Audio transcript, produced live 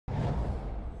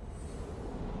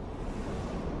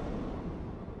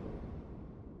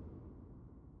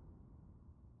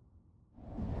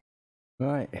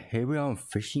Right, here we are on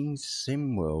Fishing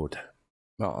Sim World.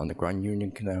 Right, on the Grand Union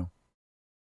Canal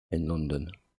in London.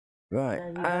 Right,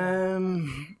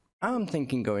 I'm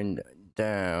thinking going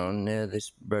down near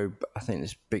this road, I think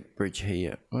this big bridge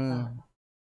here. No.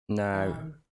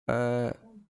 I'm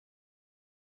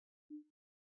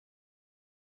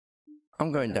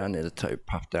going down near the tow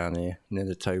path down here, near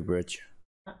the tow bridge.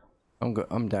 I'm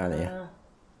down here.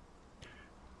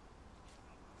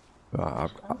 Right,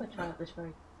 I'm going to try up this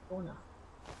very corner.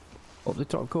 Up the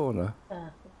top corner?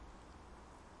 Right.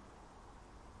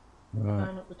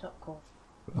 Trying up the top corner.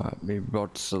 Right, me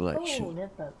rod selection. Oh, they're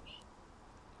boats.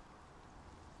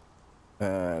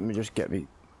 Let me just get me.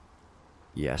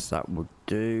 Yes, that would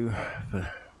do.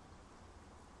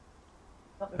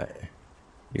 Right.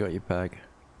 You got your bag?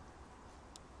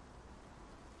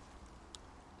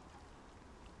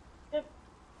 Yep.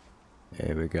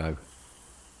 Here we go.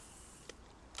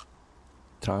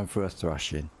 Time for a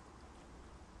thrashing.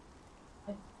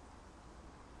 Okay.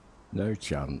 No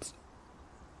chance.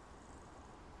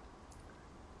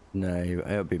 No,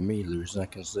 it'll be me losing, I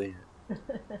can see it.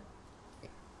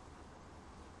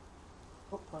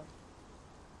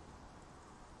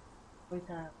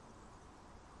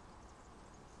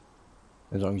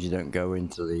 As long as you don't go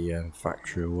into the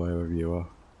factory or wherever you are.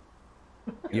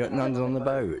 You got none on the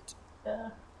boat? Yeah.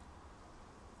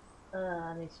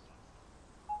 I need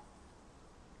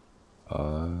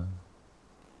to...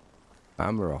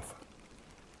 hammer off.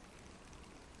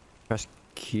 Press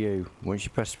Q. Once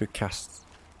you press the cast.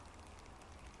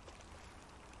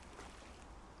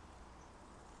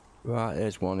 Right,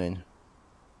 there's one in.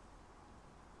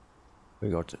 We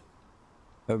got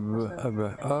I got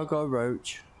a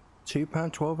roach.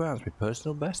 £2 12 ounce, my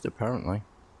personal best apparently.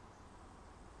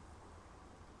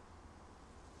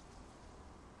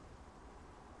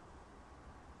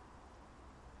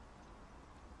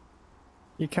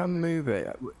 You can move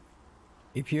it.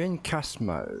 If you're in cast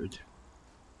mode,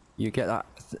 you get that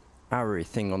arrow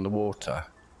thing on the water.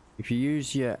 If you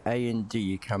use your A and D,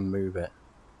 you can move it.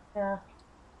 Yeah.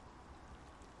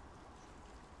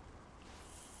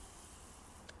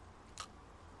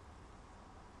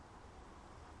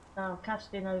 Now I'm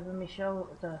casting over my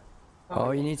shoulder.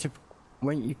 Oh, you need to,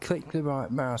 when you click the right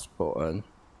mouse button,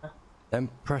 then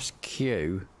press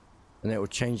Q, and it will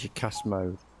change your cast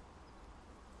mode.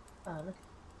 Oh, look.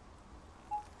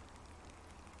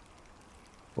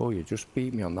 Oh, you just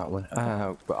beat me on that one.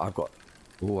 But I've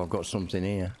got something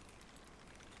here.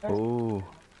 Oh,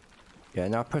 yeah.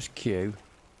 Now press Q.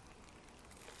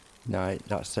 No,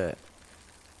 that's it.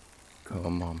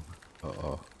 Come on.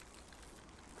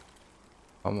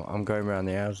 I'm going around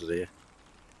the houses here.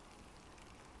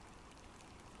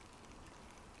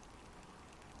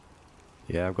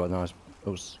 Yeah, I've got a nice.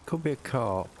 Could be a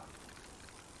carp.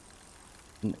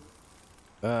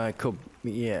 It could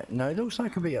be, yeah. No, it looks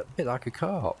like a bit like a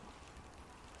carp.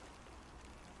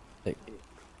 Yeah,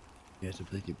 it's a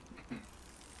big.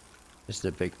 This is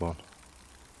the big one.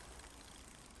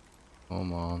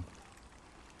 Come on.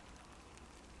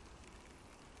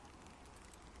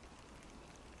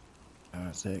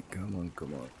 That's it. Come on.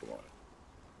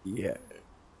 Yeah.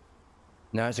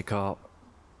 Now it's a carp.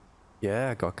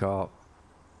 Yeah, I got a carp.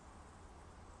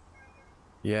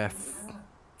 Yeah,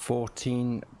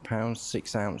 £14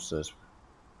 6 ounces.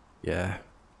 Yeah.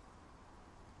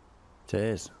 It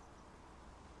is.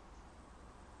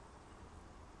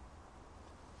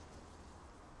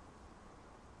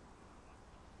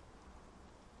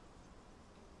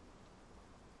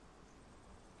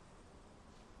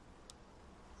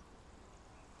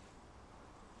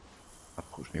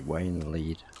 That puts me way in the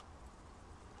lead.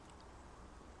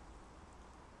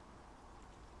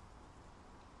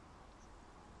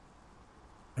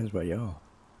 Depends where you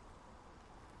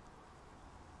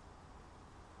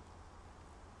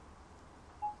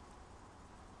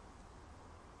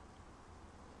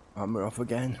are. We're off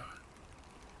again.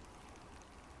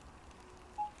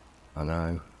 I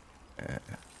know. Yeah.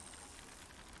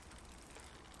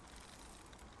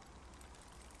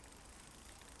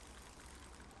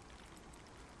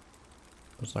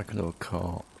 Looks like a little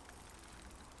carp.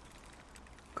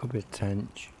 Could be a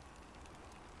tench.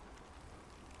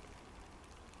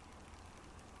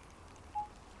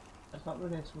 That's not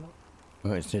running so much.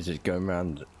 Oh, it says it's going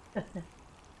round.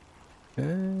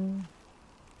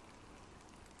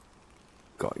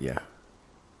 Got ya.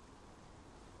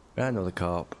 Another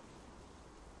carp.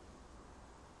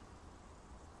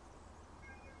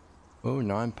 Oh,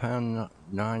 £9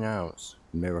 9 ounce.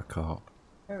 Mirror carp.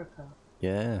 Mirror carp?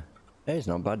 Yeah. Hey, it's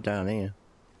not bad down here.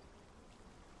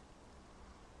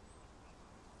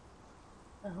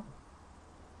 Oh.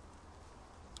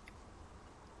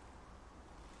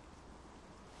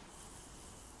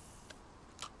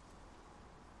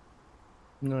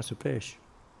 Nice a fish.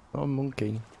 Oh,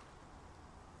 monkey.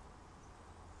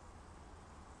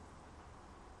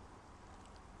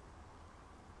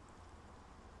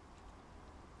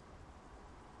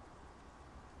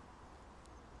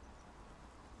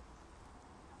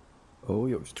 Oh,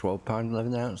 you're up to £12,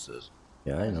 11 ounces.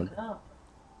 Yeah, I know. Carp.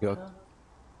 You got,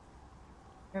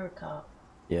 You're a carp.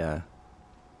 yeah.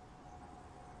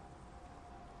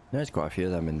 There's quite a few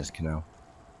of them in this canal.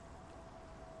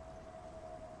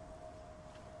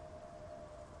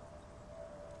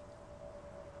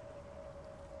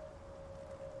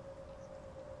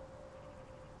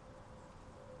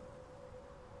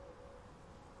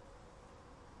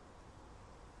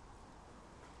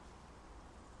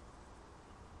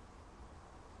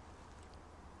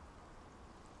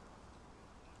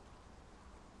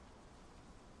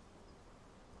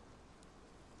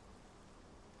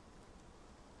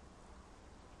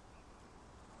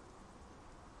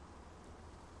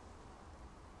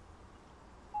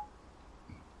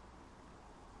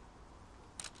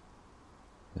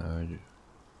 No,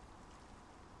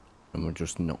 someone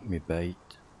just knocked me bait.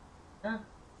 Huh?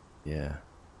 Yeah.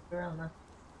 Around there.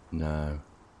 No.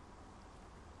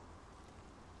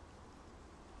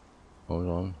 Hold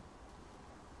on.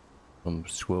 Some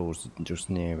squirrels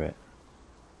just near it.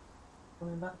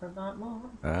 Coming back for a bite more.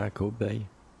 Ah, could be.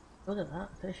 Look at that,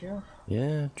 fish off.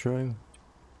 Yeah, true.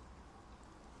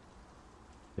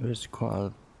 There was quite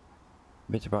a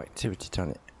bit of activity on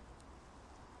it.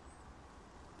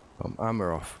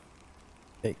 Hammer off.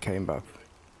 It came back.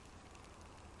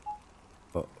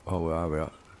 Oh, where are we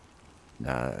at?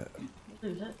 Nah.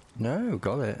 Lose it. No,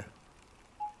 got it.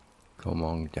 Come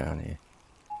on down here.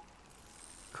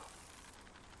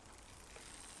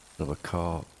 Another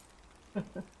carp. I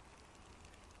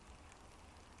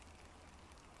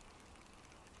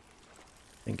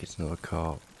think it's another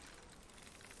carp.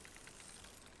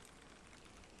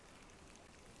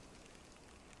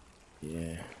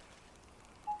 Yeah.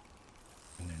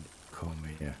 And then come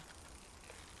here.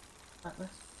 Like this.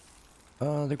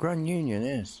 Oh, the Grand Union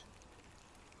is.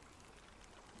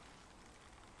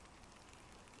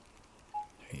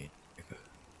 Here you go.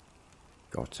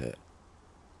 Got it.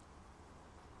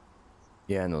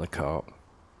 Yeah, another carp.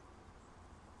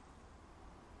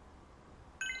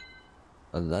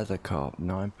 A leather carp,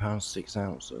 £9, 6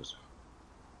 ounces.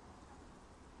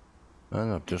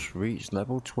 And I've just reached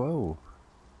level 12.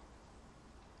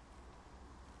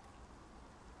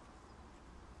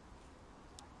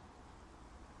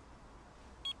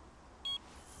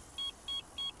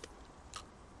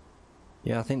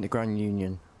 Yeah, I think the Grand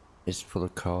Union is full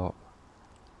of carp.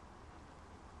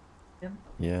 Yeah.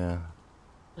 Yeah.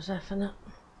 Just effing it.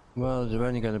 Well, they're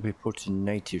only going to be putting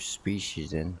native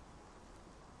species in.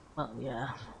 Well, yeah.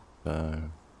 So.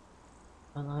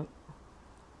 I know.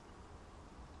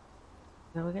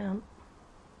 Go again.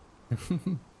 A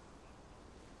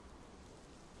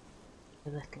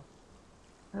little.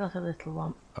 I got a little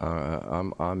one.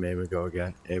 Here we go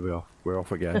again. Here we are. We're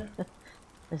off again.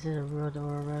 This is a rudd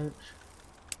or a roach.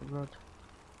 A rudd.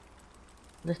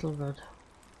 Little rudd.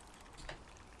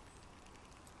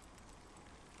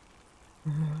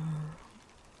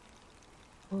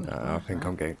 No, I think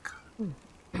I'm getting.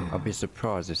 I'll be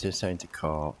surprised if this ain't a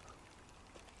carp.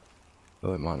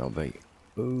 Oh, it might not be.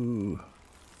 Ooh.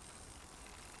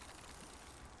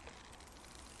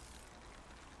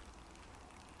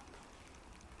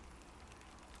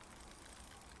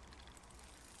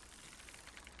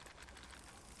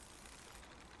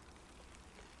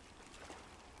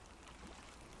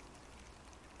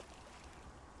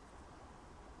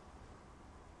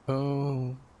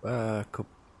 Oh,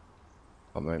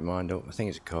 I'll make mine up. I think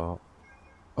it's a carp.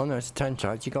 Oh no, it's a tench.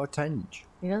 You got a tench.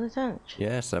 You got the tench?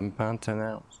 Yeah, £7, 10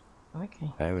 ounce.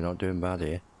 Okay. Hey, we're not doing bad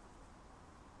here.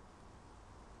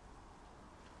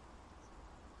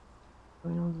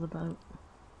 Going under the boat.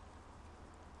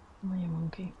 Come on, you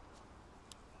monkey.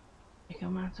 You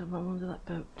come out of under that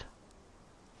boat.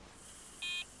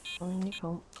 In you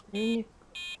come. In you.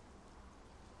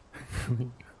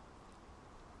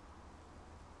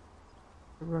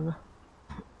 The runner.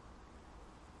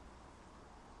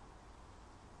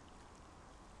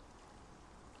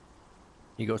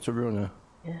 You got a runner?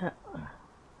 Yeah.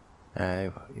 Hey,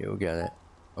 you'll get it.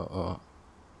 Uh-oh.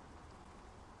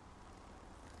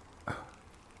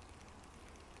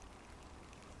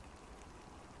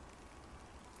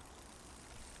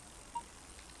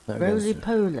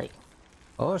 Roly-poly.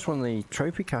 Oh, it's one of the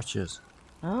trophy catchers.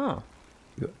 Oh.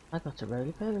 I got a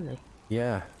roly-poly.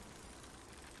 Yeah.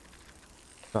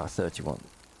 About 31.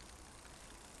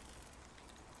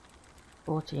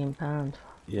 £14.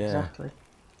 Yeah. Exactly.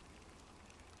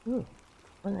 Ooh.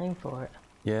 One name for it.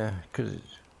 Yeah, because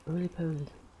it's... Really poorly.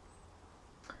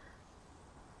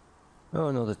 Oh,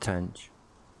 another tench.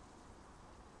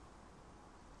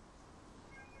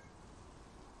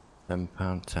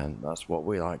 £10 tent, that's what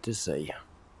we like to see.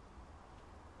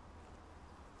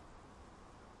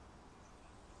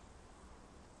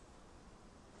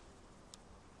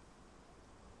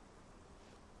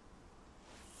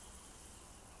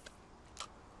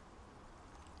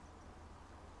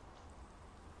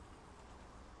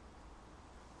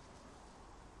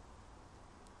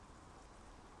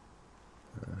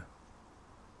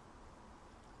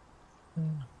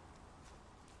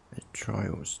 The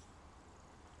trials.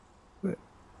 Where?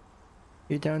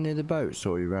 You down near the boats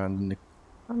or you round in the...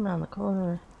 I'm round the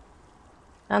corner.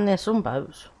 And there's some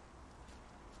boats.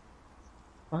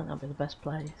 Might not be the best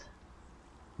place.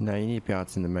 No, you need to be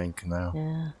out in the main canal.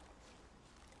 Yeah.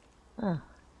 Ah,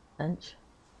 bench.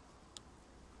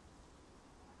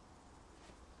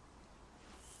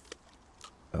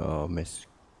 Oh, miss.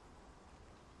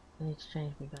 I need to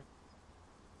change my bed.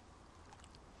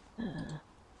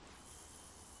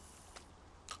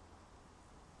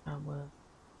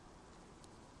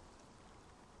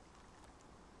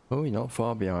 Oh, you're not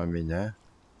far behind me there.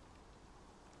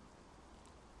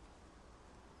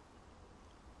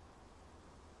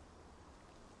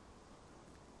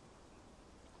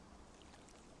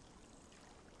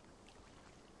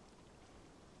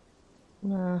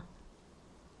 No,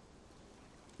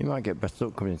 You might get better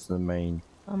luck coming into the main.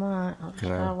 I might. I'll just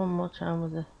Canal. try one more time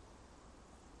with the...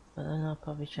 But then I'll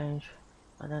probably change.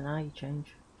 I don't know how you change.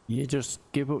 You just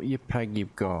give up your peg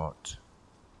you've got,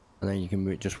 and then you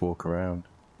can just walk around.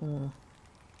 There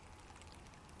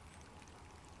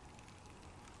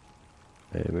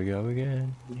we go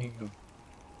again.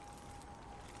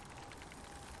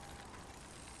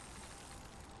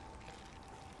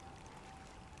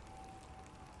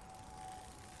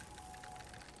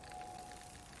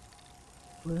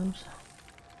 Rooms.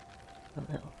 A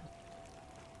little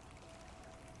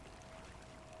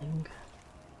thing.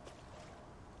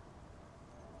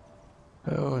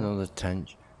 Oh, another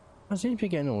tench. I seem to be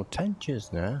getting all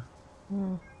tenches now.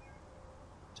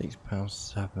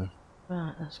 £6.7.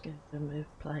 Right, let's give the move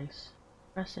place.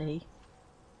 Press E.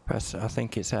 Press, I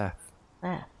think it's F.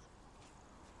 F.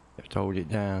 You have to hold it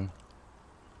down.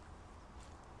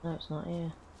 No, it's not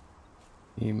here.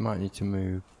 You might need to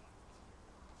move.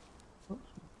 Oops.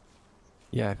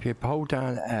 Yeah, if you hold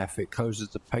down F, it closes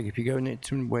the peg. If you go near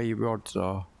to where your rods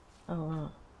are. Oh, right.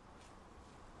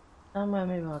 Down where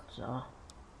my rods are.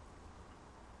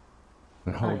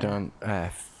 And hold yeah. down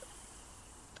F.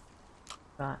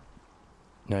 Right.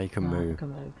 Now you can move. I can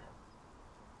move.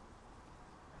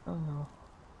 Oh no.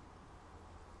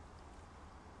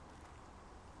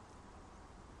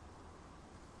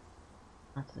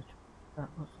 That's the... That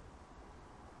was...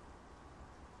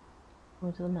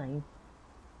 Go to the main.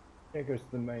 There goes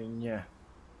the main, yeah.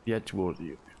 Yeah, towards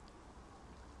you.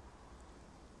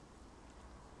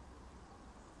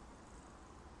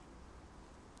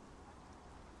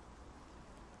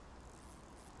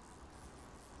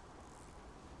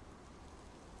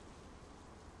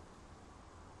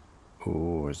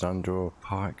 Oh, it's under a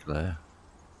park there.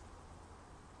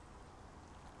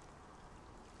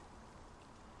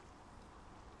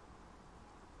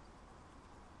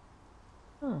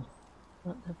 Oh,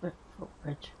 not the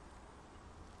footbridge.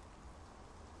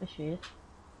 There she is.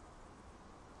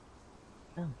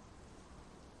 Oh.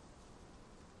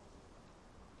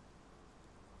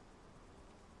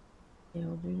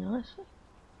 You'll do nicely.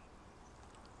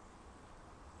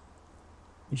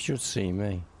 You should see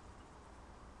me.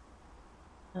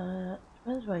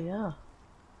 Depends where you are.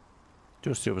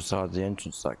 Just the other side of the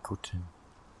entrance, that cutting.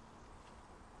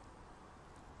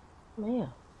 I'm here.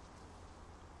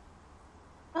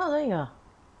 Oh, there you are.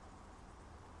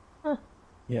 Huh.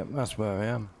 Yep, that's where I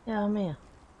am. Yeah, I'm here.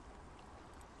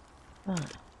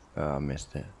 Right. Oh, I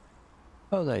missed it.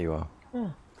 Oh, there you are. Yeah.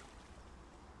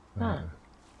 Right.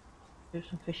 Do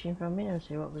some fishing from here and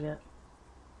see what we get.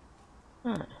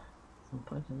 Right. I'm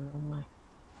pointing the wrong way.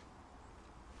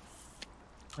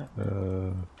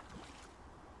 Right.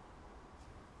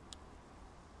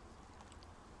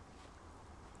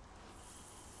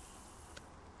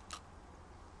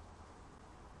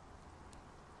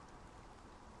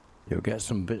 You'll get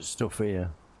some bit stuff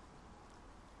here.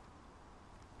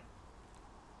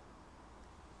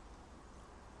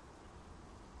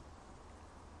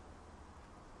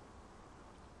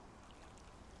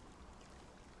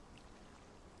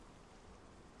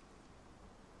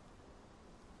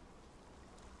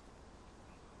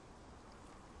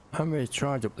 I haven't really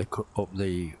tried up the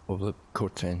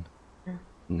cutting. Yeah.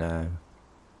 No.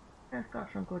 It's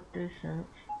got some good distance.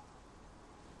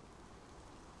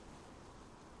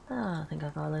 Ah, I think I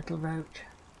got a little roach.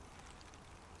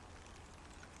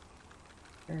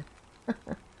 Good.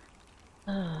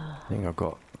 I think I've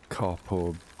got carp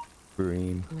or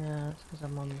bream. Yeah, it's because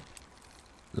I'm on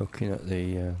Looking at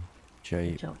the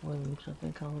jape. chop wounds. I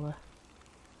think I'll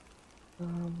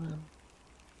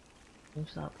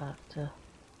use that back to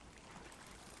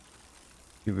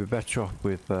You'd be better off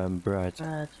with bread. bread.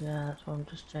 Yeah, that's what I'm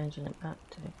just changing it back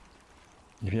to.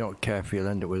 If you're not careful, you'll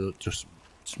end up with just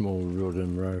small rudd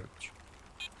and roach.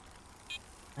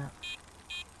 Yeah.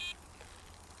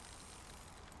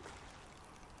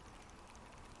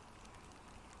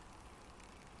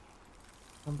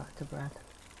 Come back to bread.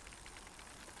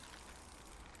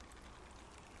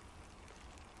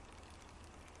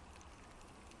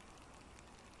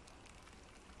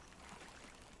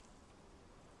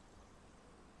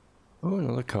 Oh,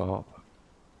 another carp.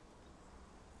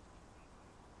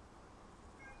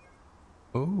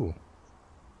 Oh,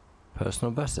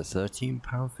 personal best at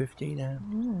 £13.50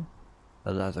 now.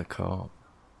 A leather carp.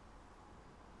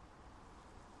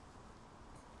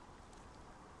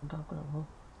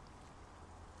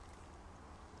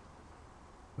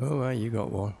 Oh, right, you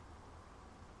got one.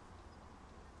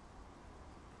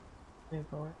 Here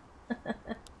for it.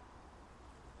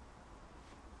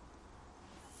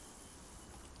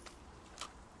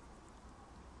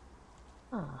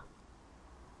 Ah.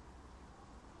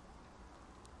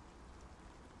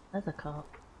 There's a carp.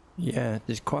 Yeah,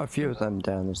 there's quite a few of them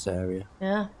down this area.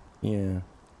 Yeah? Yeah.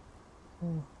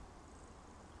 Mm.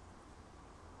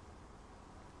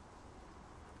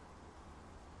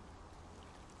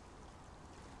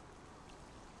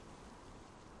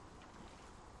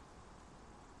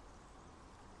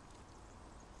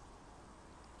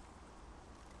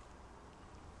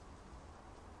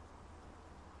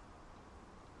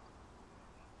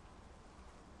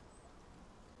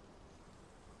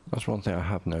 That's one thing I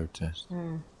have noticed.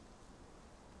 Mm.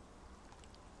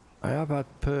 I have had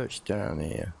perch down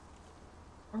here.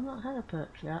 I've not had a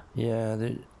perch yet. Yeah,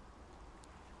 they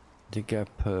did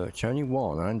get perch. Only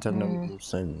one. I haven't had none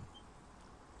since.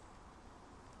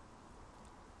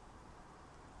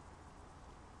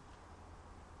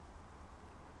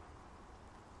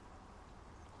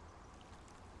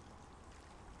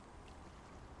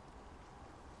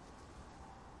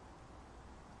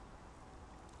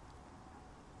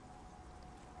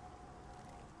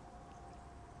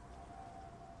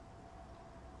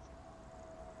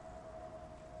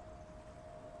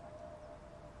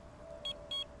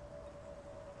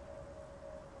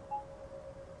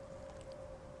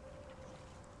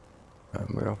 And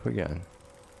we're off again.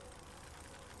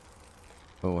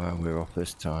 Oh wow, we're off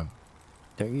this time.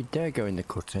 Don't you dare go in the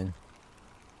cutting.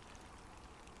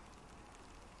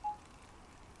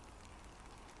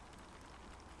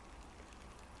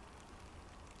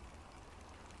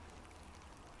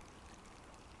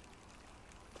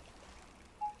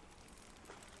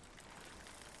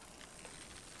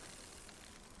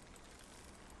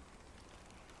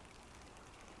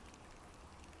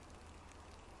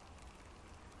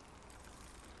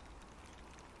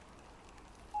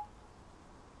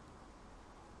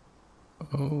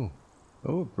 Oh,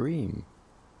 oh, bream.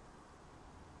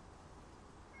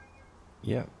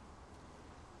 Yep.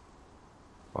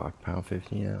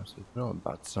 £5.50 an ounce. It's not a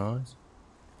bad size.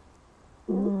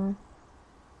 Mm.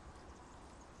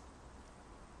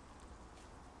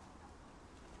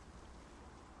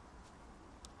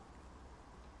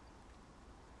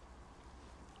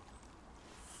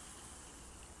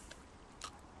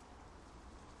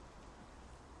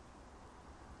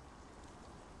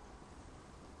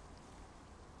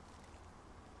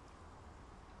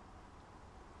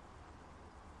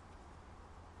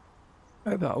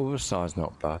 Oh, that other side's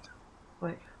not bad.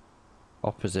 Wait.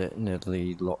 Opposite near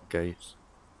the lock gates.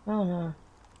 Oh no.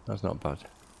 That's not bad.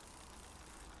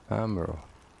 And we're off.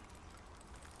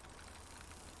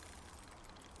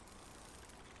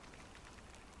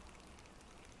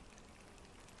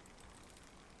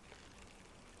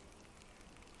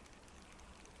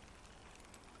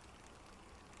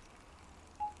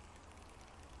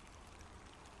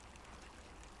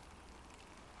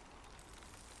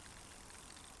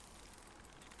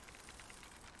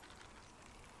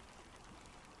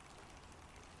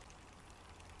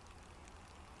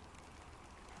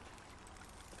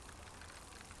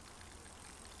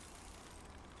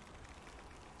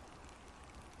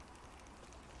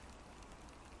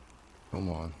 Come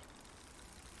on.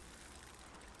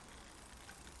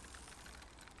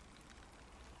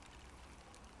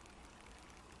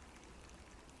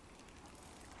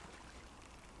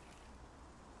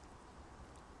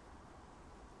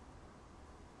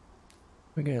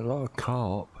 We're getting a lot of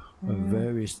carp of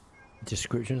various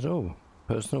descriptions. Oh,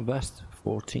 Personal best,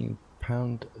 £14,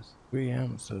 3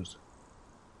 ounces.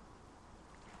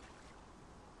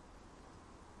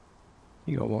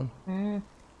 You got one? Mm.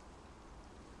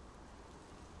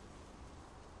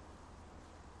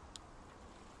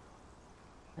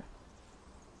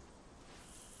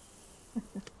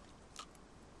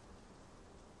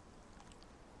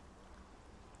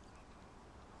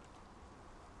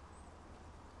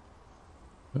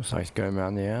 Looks like it's going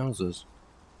around the houses.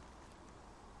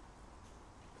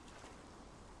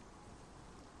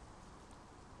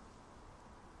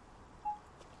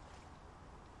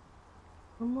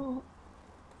 One more.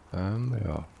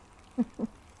 Yeah.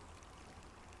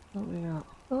 What we got?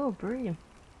 Oh, bream.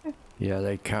 Yeah,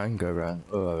 they can go around.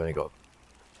 Oh, I've only got...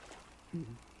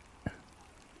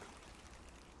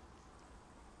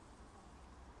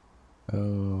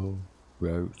 Oh,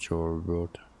 roach or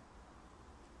rudd.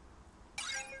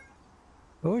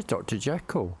 Oh, it's Dr.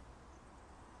 Jekyll.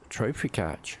 Trophy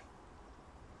catch.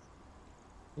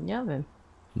 Can you have him?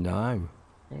 No.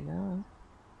 There you go.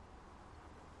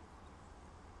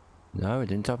 No, I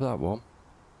didn't have that one.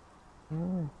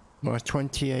 Mm. Well, there's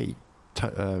 28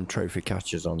 trophy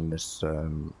catches on this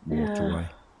waterway. Yeah.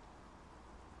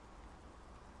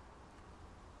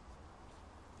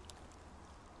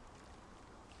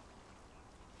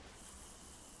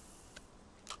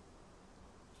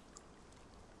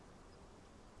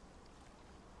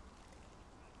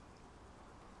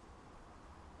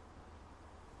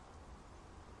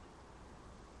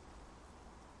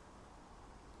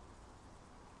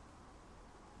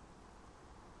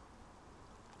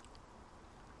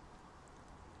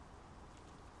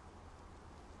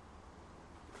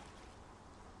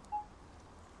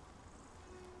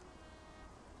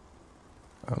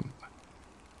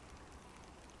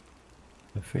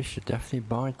 The fish are definitely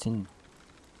biting.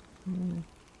 Mm.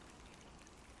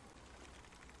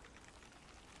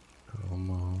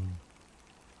 Come on.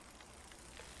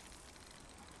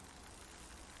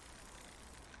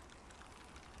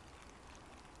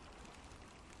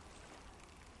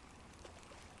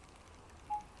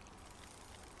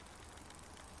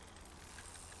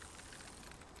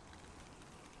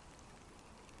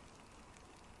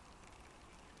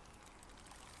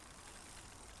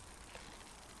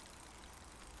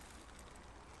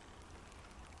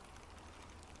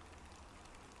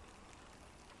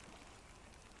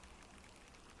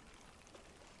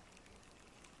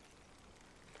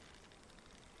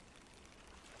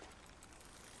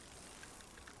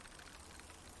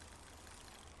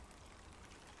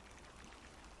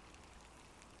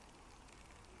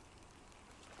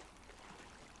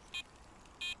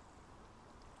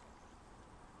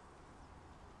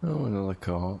 Oh, another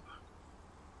carp.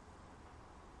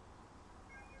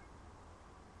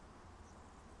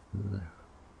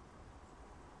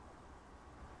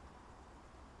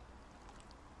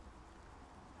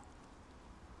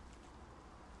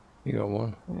 You got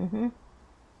one? Mm-hmm.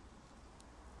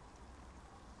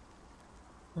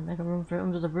 I'll make a run for it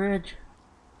under the bridge.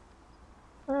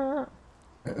 Ah.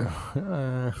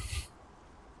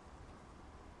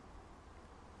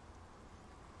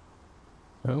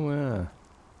 Oh,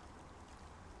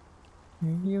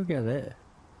 you get it.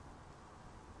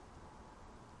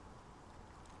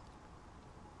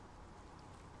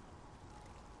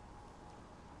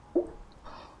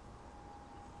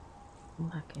 Come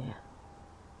back here.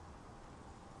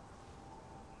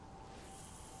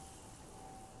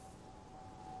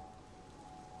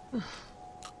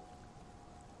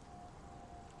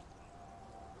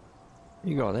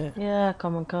 You got it. Yeah,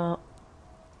 common carp.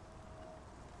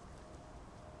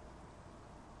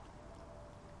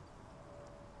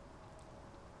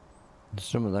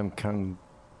 Some of them can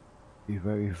be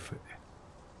very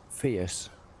fierce.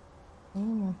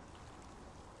 Mm.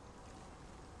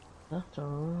 That's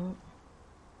alright.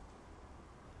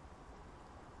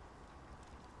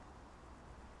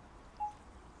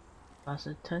 That's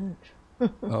a tench.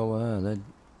 Oh, they.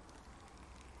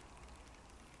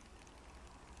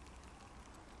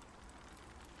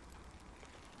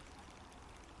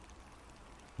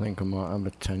 I think I might have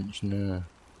a tension there.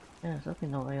 Yeah, it's looking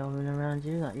that way hovering around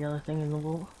you, that yellow thing in the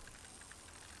water.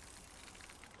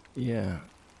 Yeah.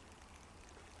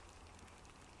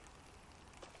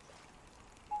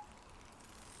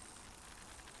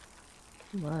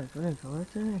 Well, it's running for it,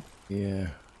 isn't he? Yeah.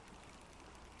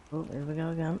 Oh, here we go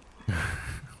again.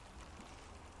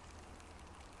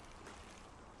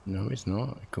 No, it's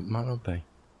not. It might not be.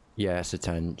 Yeah, it's a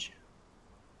tench.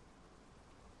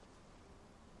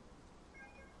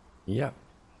 Yep.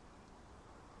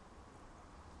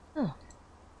 Oh.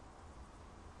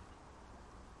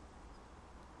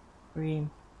 Green.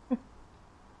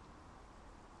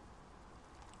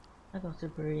 I got a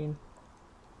green.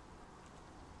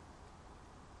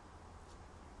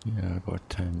 Yeah, I got a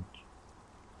tent.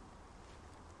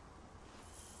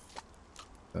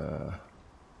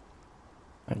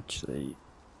 Actually,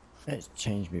 let's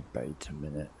change my bait a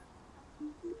minute.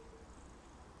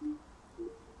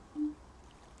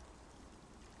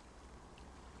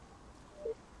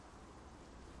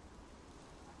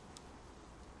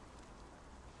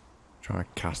 Try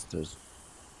casters.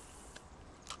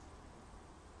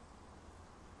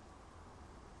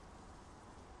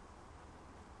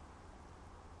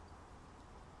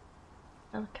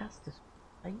 Oh, casters.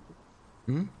 Right?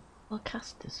 Hmm? What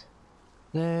casters?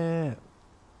 They're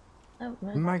Oh,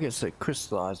 right. maggots that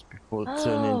crystallise before they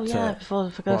turn Oh, into yeah, before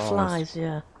they go flies,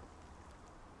 yeah.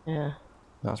 Yeah.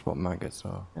 That's what maggots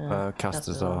are. Yeah,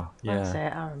 Casters are. Yeah. That's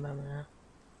it, I remember now.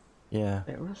 Yeah.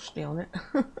 Bit rusty on it.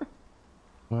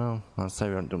 Well, I'd say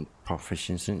we haven't done prop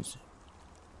fishing since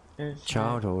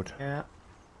childhood. Yeah.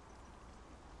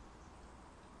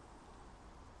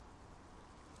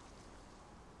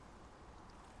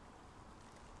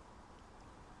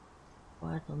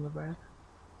 White on the bread.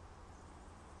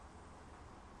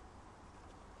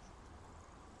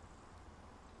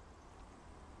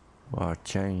 Well, I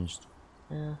changed.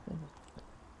 Yeah.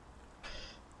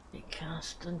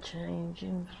 Recast and change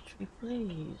inventory,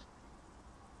 please.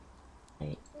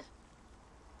 8.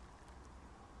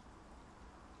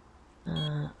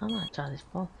 I might try this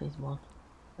poppies one.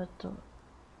 But,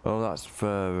 Oh, that's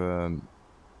for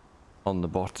on the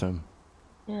bottom.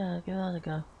 yeah, give that a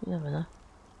go. You never know.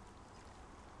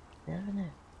 You never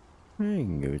know. You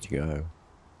can give it a go.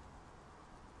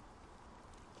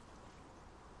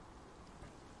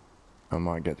 I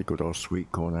might get the good old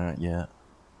sweet corn out yet.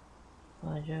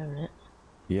 Why do you own it?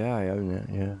 Yeah, I own it.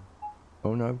 Yeah.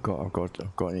 Oh no, I've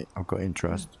got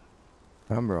interest.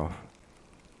 Hammer off.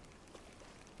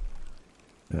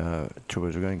 Trouble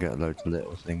is we're going to get loads of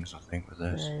little things, I think, with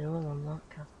this. Yeah, you're on that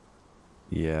cast.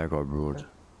 Yeah, I got a brood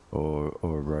or a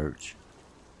roach.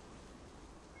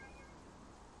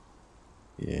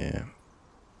 Yeah.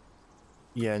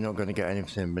 Yeah, not going to get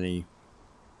anything but any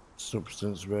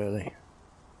substance really.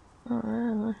 Oh,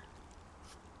 really?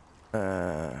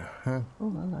 Huh? Oh,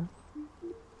 hello.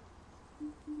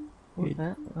 What's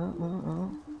that?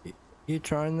 Oh. You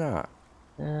trying that?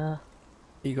 Yeah,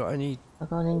 You got any? I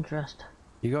got an interest.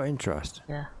 You got interest?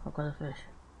 Yeah, I've got a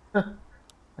fish.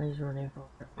 He's running for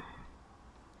it.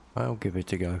 I'll give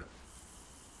it a go.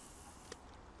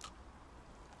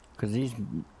 Because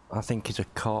I think it's a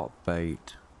carp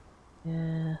bait.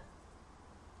 Yeah.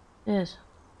 Yes.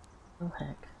 Oh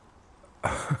heck.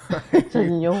 He's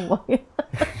heading your way.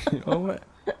 Oh, what?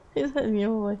 He's heading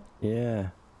your way. Yeah,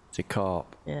 it's a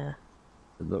carp. Yeah.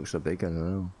 It looks so big, I don't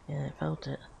know. Yeah, I felt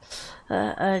it.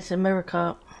 It's a mirror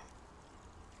carp.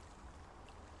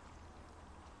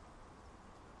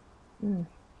 Hmm.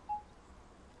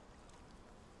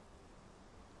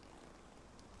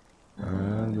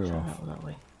 They're Try off. that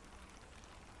way.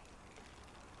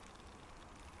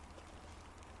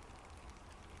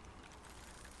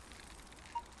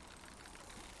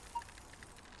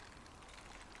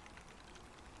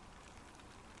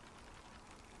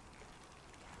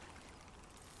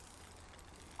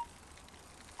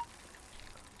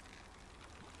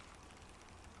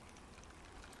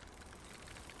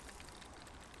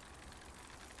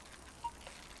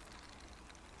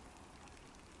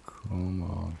 Come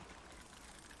on.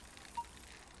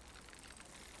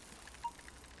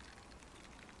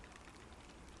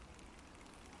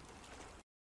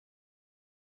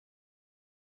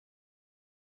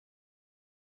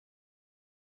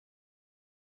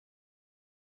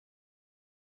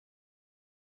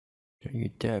 Don't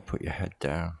you dare put your head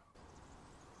down.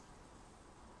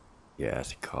 Yeah,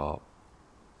 it's a carp.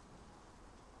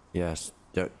 Yes,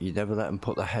 you never let them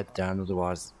put their head down,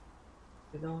 otherwise.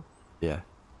 You go. Yeah.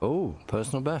 Oh,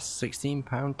 personal best,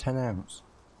 £16, 10 ounce.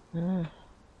 Yeah.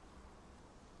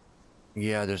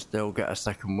 Yeah, they'll get a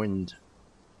second wind.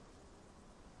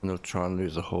 And they'll try and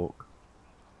lose a hook.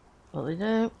 What they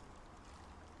do?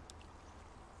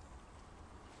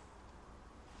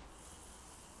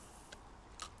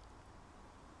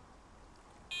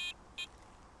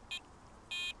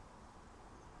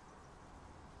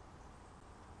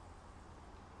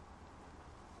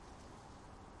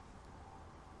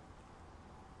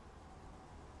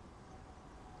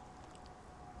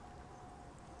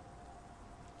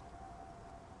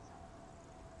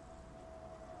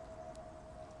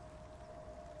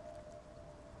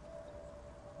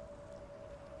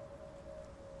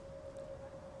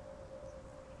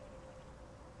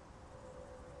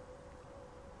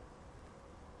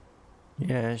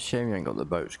 Yeah, it's a shame you ain't got the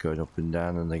boats going up and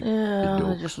down and the Yeah, they're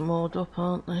ducks. just moored up,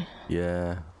 aren't they?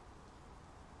 Yeah.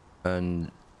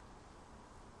 And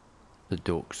the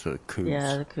ducks are coots.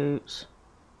 Yeah, the coots.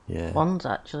 Yeah. Swans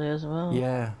actually as well.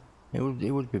 Yeah. It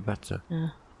would be better. Yeah.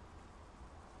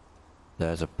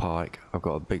 There's a pike. I've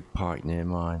got a big pike near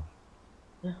mine.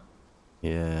 Yeah.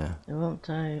 Yeah. It won't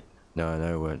take. No,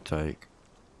 it won't take.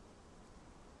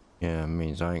 Yeah, it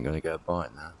means I ain't gonna get a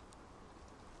bite now.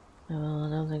 Yeah, well, I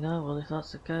don't think I will if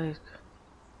that's the case.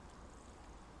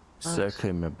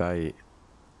 Circling my bait.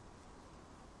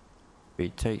 If he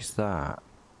takes that.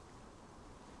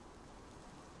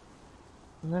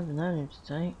 I've never known him to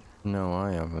take. No,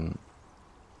 I haven't.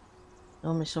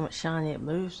 Normally something shiny it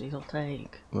moves he'll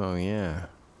take. Well, yeah.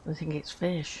 I think it's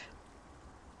fish.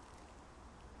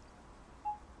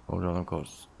 Hold on, I've got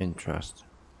interest.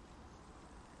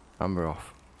 Amber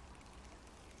off.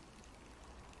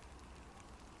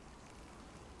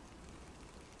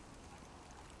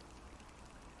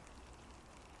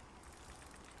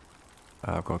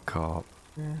 I've got carp.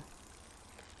 Yeah.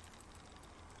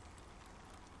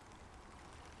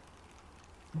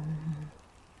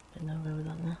 Don't know where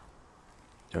we're at now.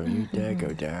 Don't you dare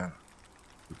go down.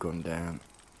 We've gone down.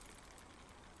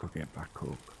 Gotta get back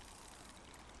up.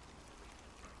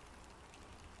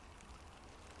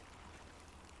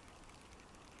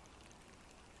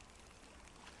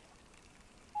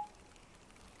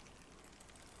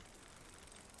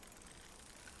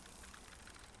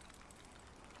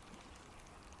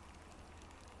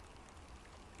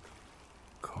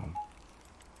 Come.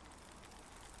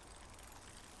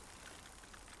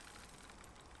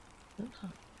 Looks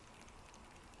like.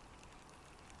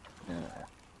 Yeah.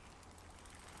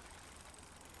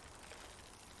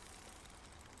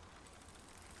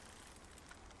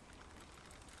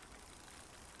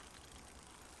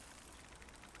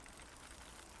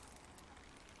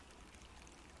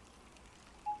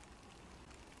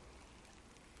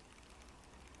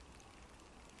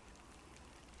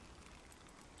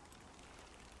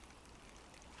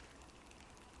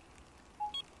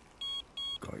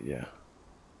 Got ya.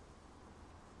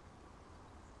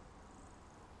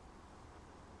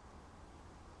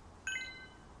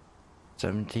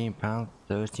 £17,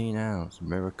 13 ounce,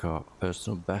 mirror carp,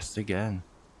 personal best again.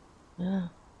 Yeah.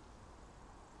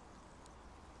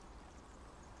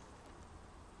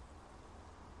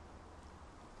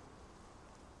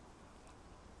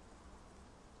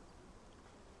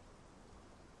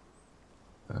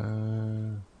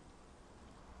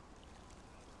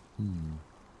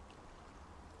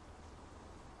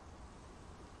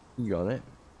 You got it.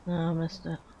 No, I missed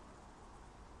it.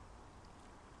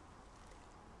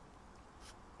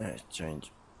 Let's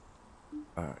change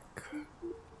back.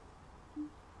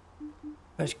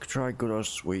 Let's try good old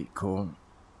sweet corn.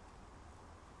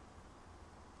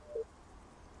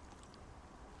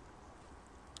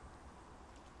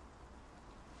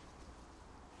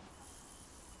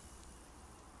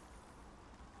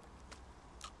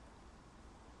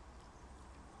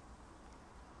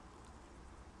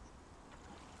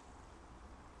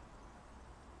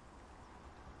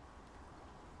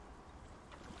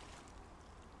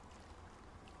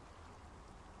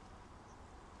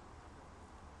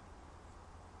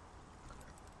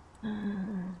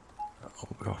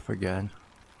 Hold off again.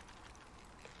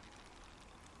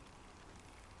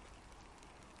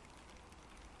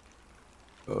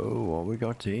 Oh, what we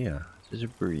got here? This is a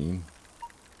bream.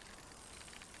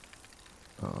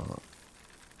 Oh.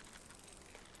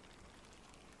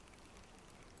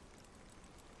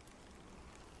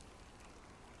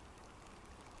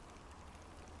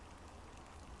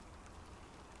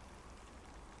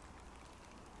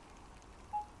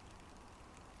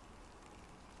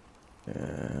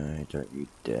 Don't you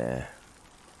dare.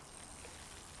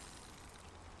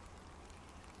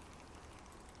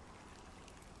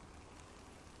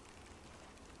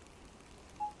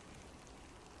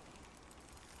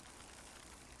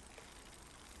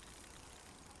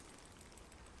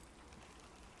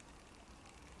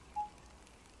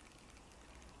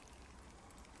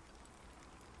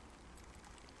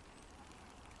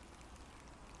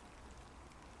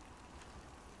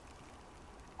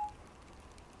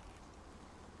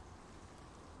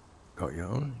 Got your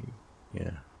own? Yeah.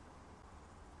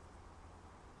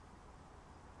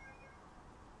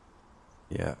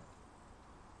 Yeah.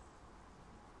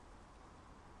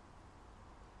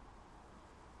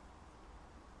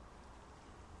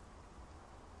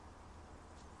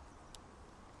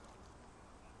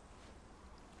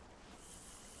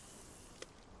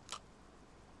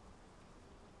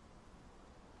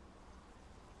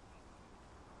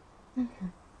 Mm-hmm.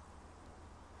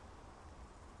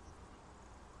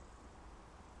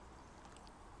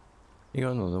 You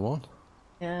got another one?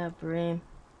 Yeah, bream.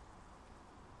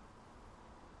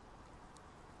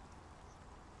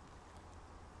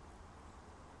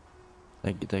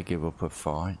 They give up a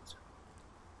fight.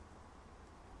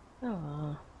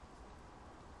 Oh,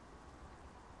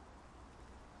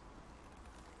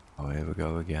 Oh, here we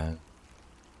go again.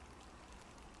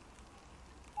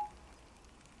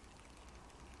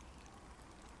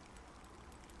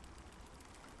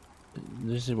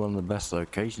 This is one of the best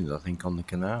locations, I think, on the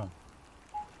canal.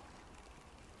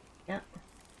 yeah.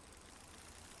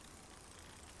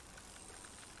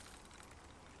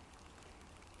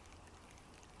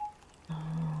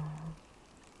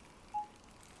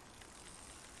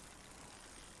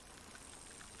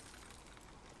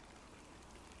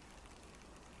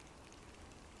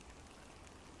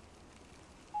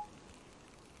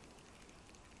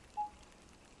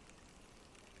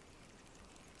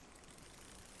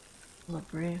 Not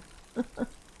bream.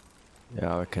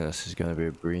 Yeah, I reckon this is going to be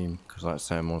a bream, because like I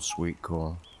say, I'm on sweet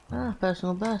corn. Ah,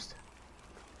 personal best.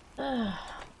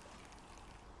 Ah.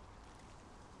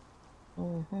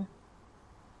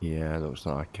 Yeah, looks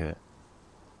like it.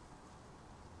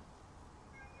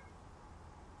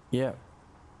 Yeah.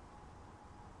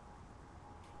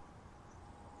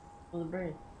 For the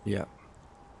bream. Yeah.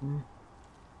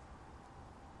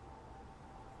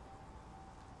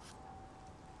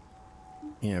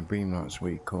 Yeah, bream like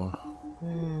sweet corn.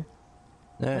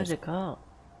 Where's your carp?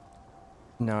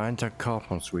 No, I ain't had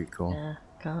carp on sweet corn. Yeah,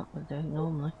 carp would do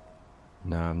normally.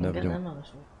 No, I've You never get done. them on a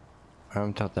sweet. I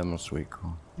haven't had them on sweet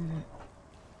corn.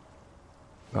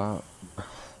 Right,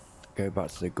 go back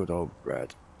to the good old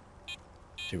bread.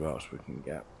 See what else we can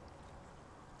get.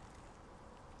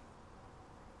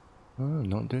 Oh,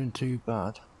 not doing too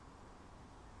bad.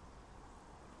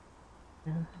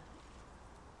 Yeah.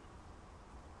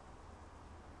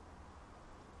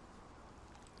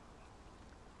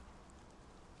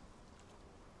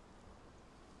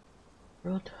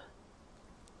 Rud.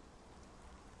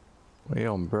 Are you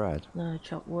on bread? No,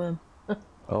 chopped worm.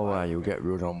 Oh wow, you'll get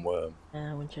rud on worm.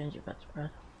 Yeah, we'll change it back to bread.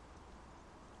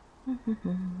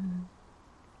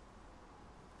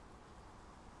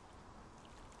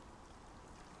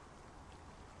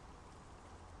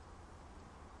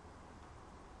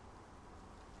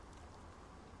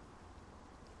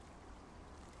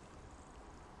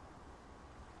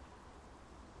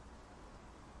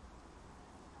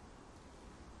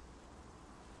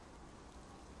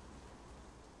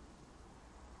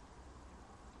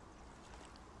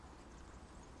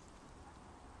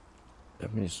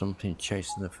 Definitely something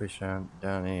chasing the fish out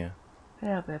down here.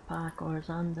 Yeah, a bit of pike or a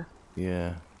zander.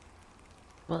 Yeah,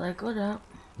 But they're good at.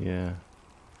 yeah.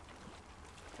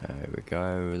 There we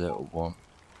go, little one.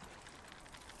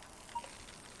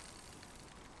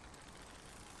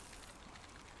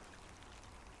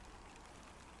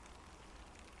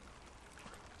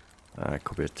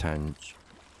 Could be a tench.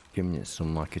 Giving it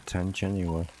some like a tench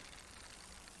anyway.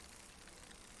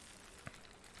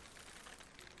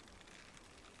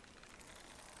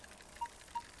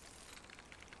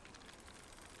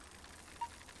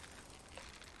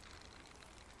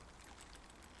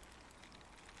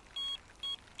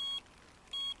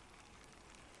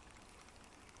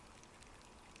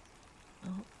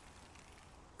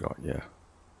 Got ya.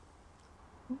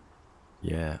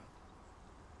 Yeah.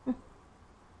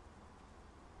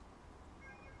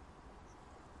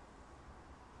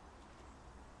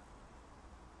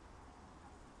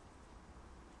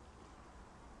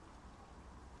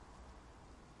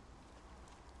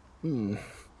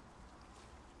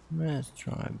 Let's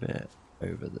try a bit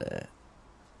over there.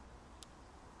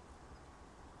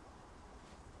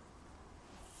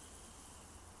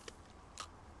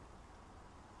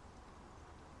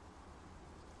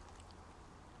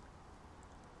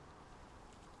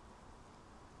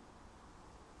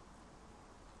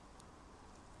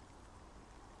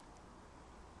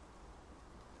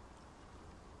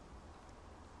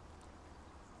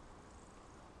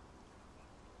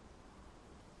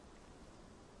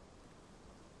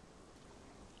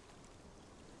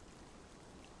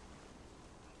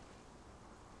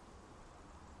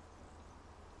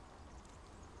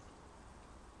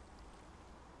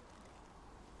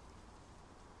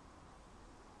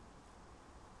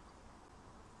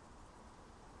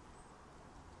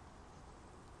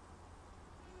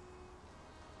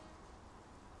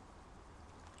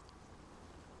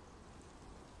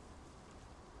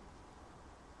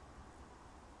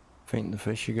 Think the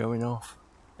fish are going off.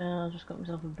 Yeah, I just got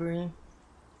myself a bream.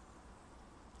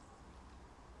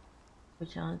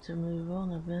 Which I had to move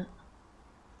on a bit.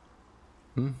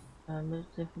 Move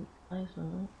to different place, I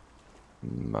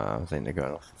think. I think they're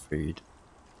going off the feed,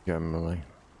 generally.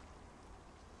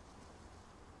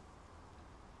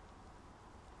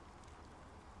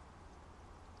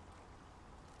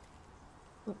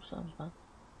 Oops, that was bad.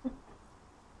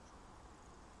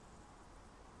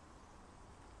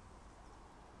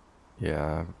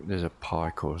 Yeah, there's a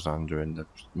pike or zander in the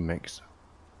mix.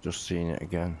 Just seen it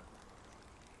again.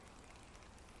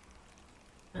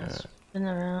 Let's spin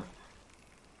her out.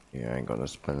 Yeah, I ain't got the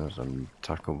spinners and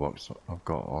tackle box I've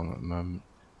got on at the moment.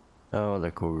 Oh,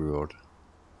 they're called rod.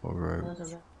 Or rope.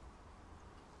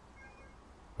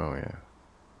 Oh, yeah.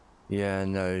 Yeah,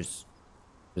 no, there's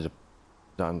a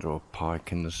zander or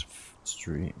pike in the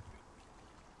street.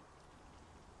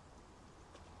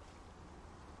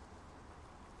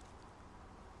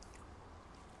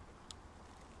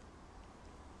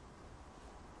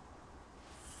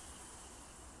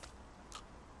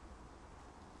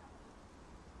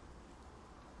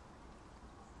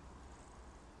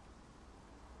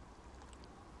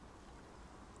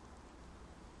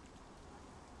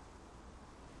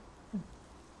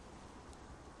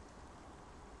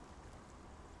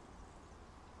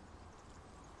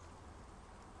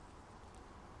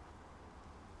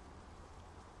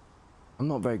 I'm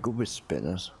not very good with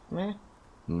spinners. Yeah.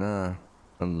 Nah,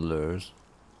 and lures.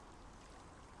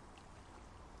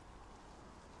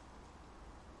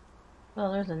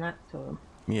 Well, there's a knack to them.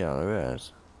 Yeah, there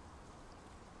is.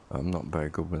 I'm not very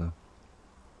good with them.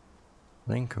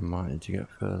 I think I might need to get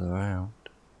further out.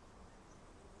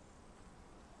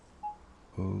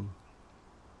 Ooh.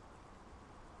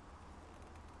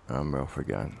 I'm off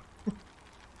again.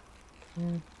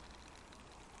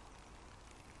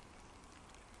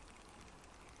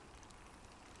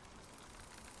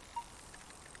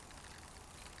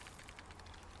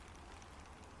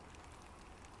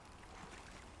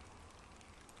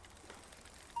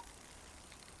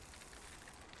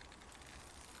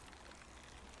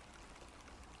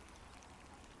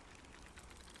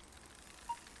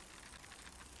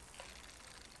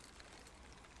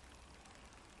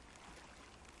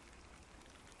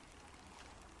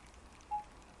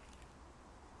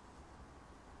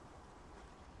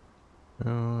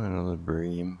 Oh, another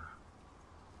bream.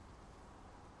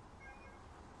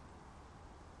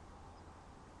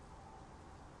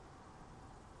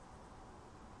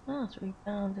 Ah, 3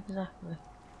 pounds exactly.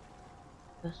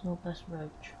 Personal best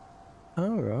roach.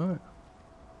 Oh, right.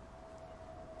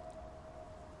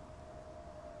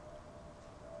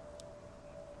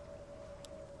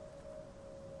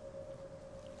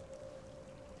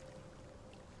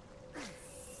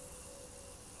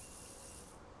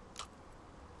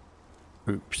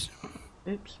 Oops.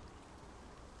 Oops.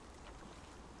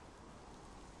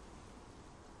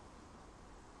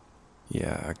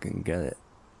 Yeah, I can get it.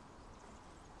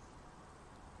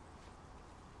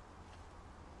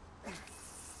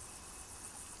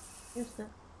 Here's the...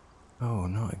 Oh,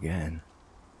 not again.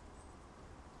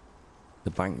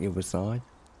 The bank the other side?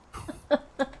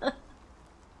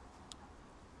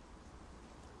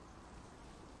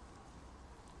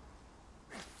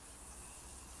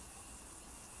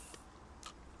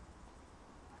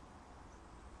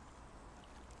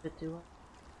 Could do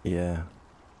it. Yeah.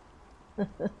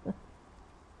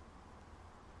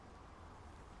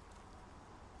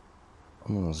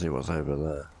 I'm gonna see what's over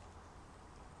there.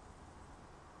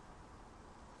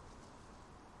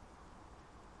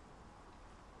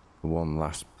 One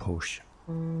last push.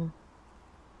 I'm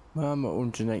at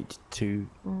 182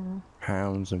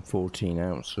 pounds and 14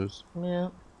 ounces. Yeah.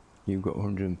 You've got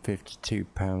 152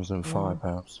 pounds and 5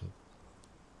 ounces.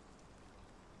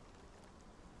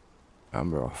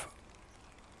 And we're off.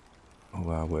 Oh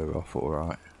well, we're off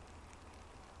alright.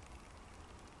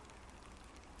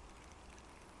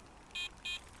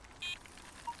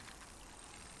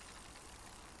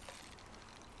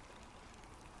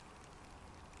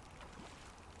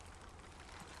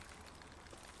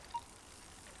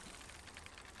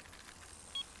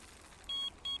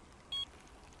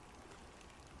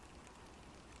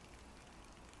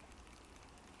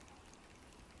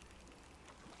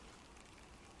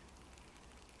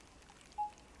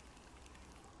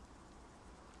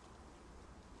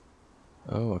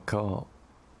 Oh, a carp.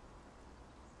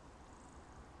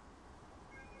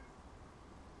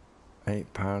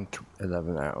 £8,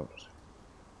 11 ounce.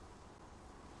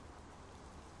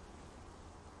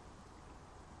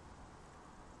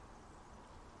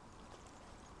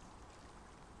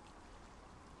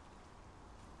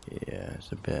 Yeah,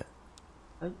 it's a bit.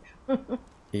 Ouch.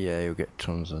 Yeah, you'll get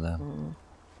tons of them.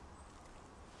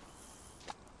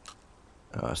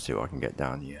 Oh, I'll see what I can get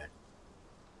down here.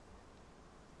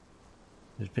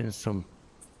 There's been some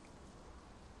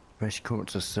fish come up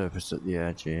to the surface at the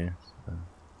edge here. So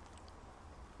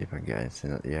see if I can get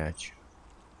anything at the edge.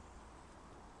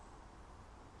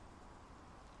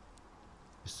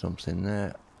 There's something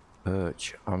there.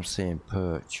 Perch. I'm seeing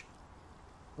perch.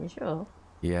 You sure?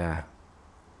 Yeah.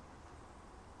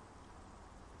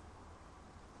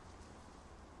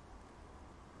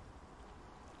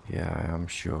 Yeah, I am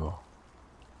sure.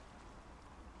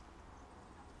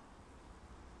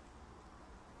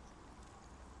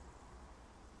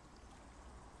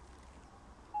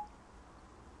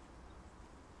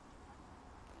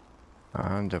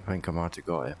 And I think I might have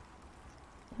got him.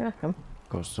 You reckon?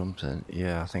 Got something.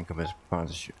 Yeah, I think I was part of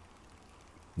the ship.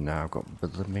 Now I've got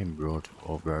blooming rudd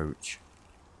or roach.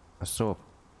 I saw a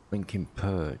blinking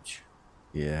perch.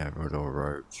 Yeah, rudd or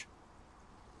roach.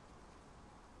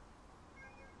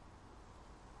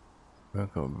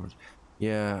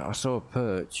 Yeah, I saw a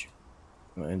perch.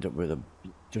 I end up with a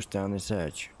just down this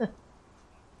edge.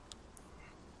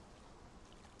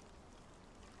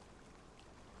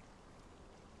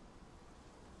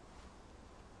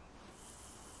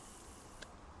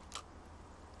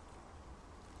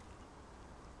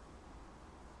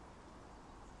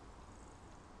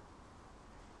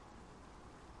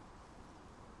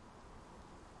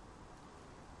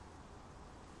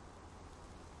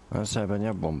 I say, I've only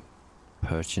had one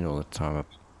perching all the time. I've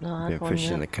No, I been had one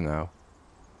fishing yet. the canal.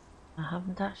 I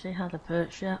haven't actually had a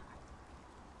perch yet.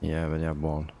 Yeah, I've only had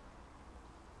one.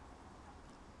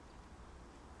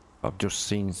 I've just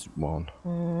seen one.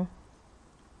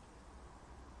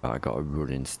 But I got a rudd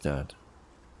instead.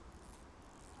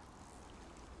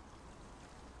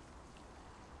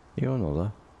 You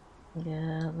another?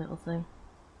 Yeah, little thing.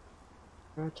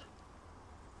 Good.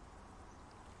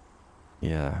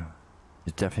 Yeah.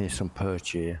 There's definitely some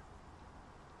perch here.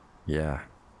 Yeah.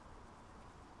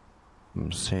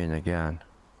 I'm seeing again.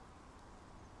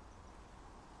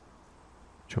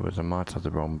 Trouble is I might have the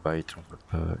wrong bait on the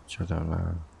perch, I don't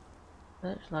know.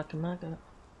 Perch like a maggot.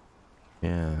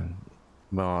 Yeah.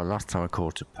 Well, last time I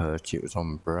caught a perch, it was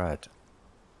on bread.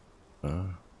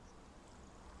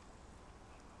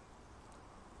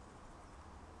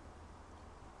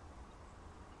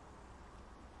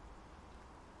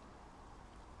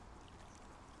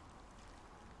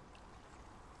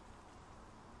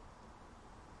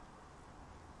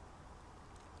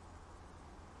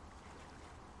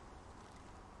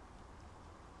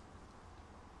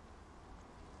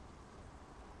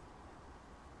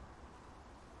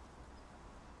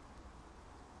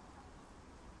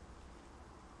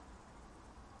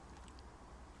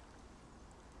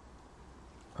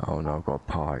 Oh no, I've got a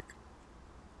pike.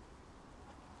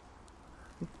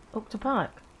 Up to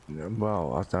pike?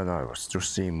 Well, I don't know, I was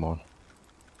just seen one.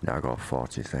 Now I got a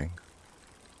 40 thing.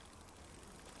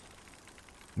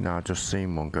 No, I just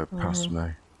seen one go past me.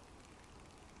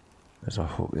 As I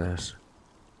hook this.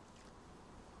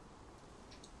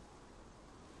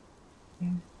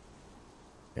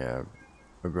 Yeah,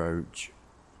 a roach.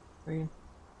 3,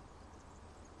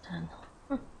 10.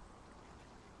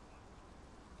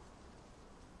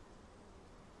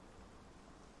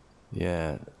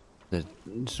 Yeah, there's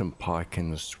some pike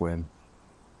in the swim.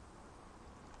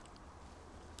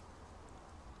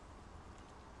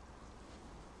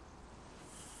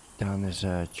 Down this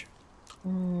edge.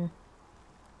 I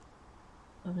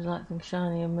was like things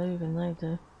shiny and moving, they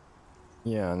do.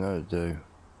 Yeah, I know they do.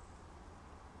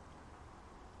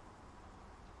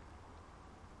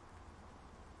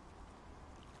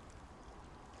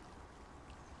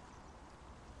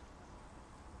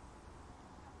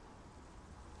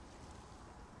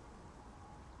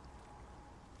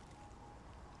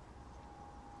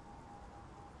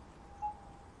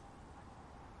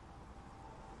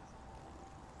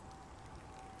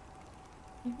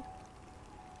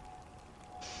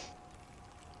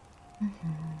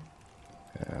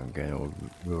 Yeah, I'm getting all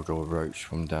real roach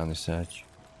from down this edge.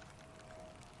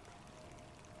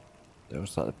 It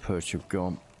was like the perch have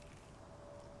gone.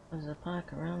 There's a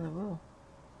pike around the wall.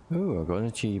 Ooh, I got an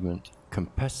achievement.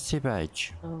 Competitive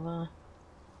edge. So,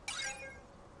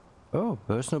 Oh,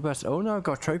 personal best. Oh no, I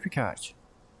got a trophy catch.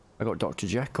 I got Dr.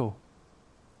 Jekyll.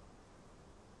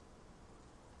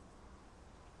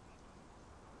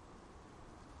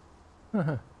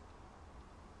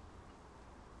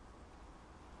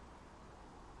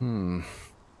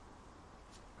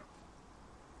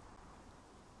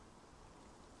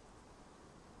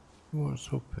 What's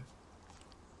up?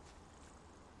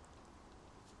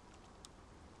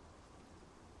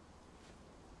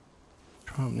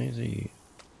 Trump needs to eat.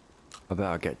 I bet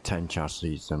I'll get 10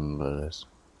 chassis and this.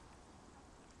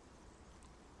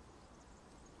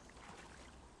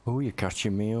 Oh, you're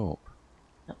catching me up.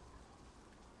 Yep.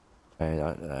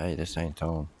 Hey, this ain't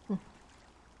on.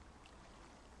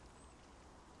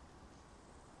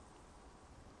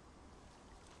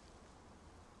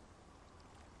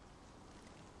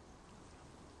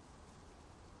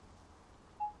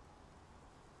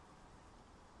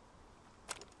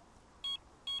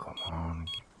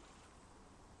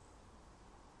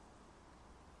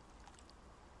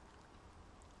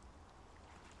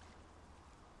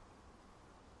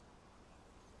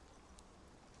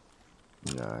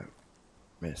 No,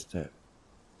 missed it.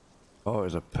 Oh, it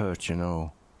was a perch and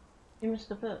all. You missed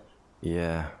the perch?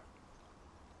 Yeah.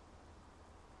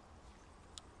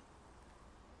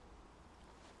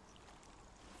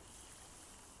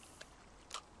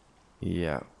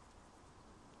 Yeah.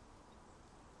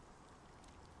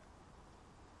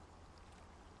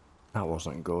 That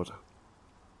wasn't good.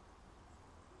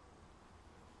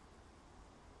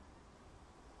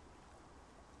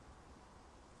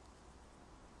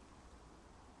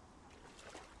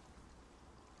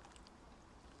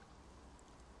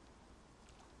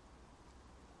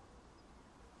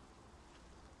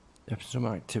 There's some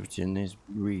activity in these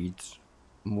reeds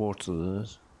and water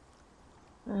lures.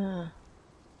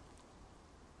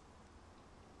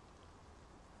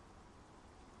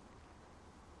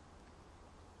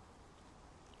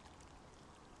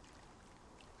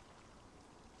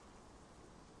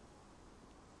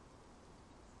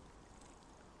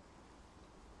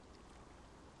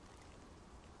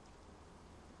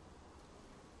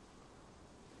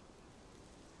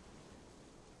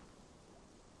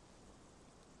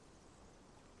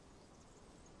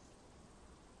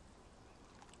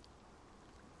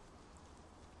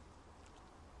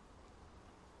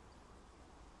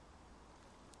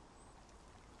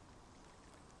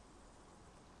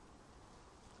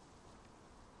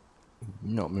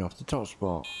 Knocked me off the top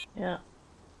spot. Yeah.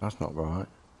 That's not right.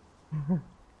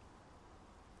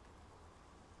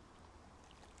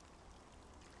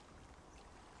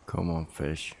 Come on,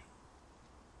 fish.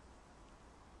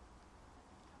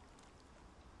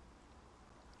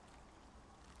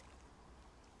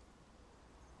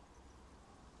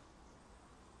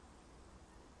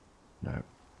 No.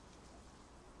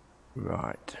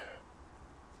 Right.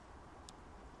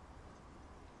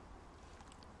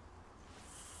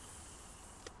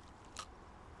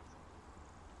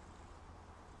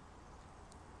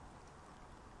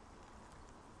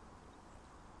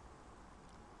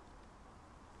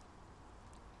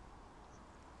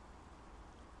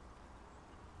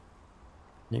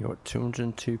 You got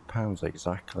 £202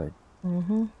 exactly.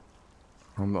 Mm-hmm.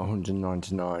 I'm at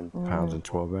 £199 and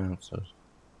 12 ounces.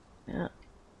 Yeah.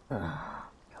 Come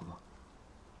on.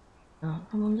 Oh,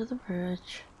 come under the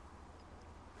bridge.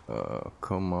 Oh,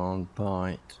 come on,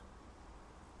 bite.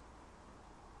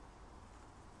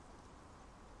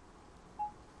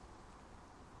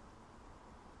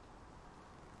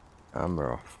 And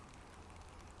we're off.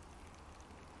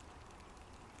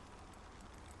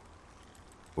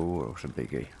 Oh, it was a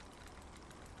biggie.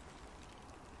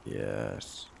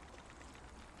 Yes.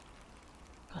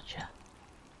 Gotcha.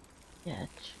 Yeah.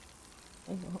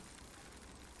 There you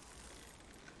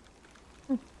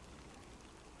go.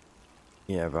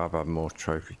 Yeah, but I've had more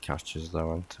trophy catches though,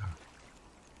 haven't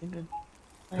I? You could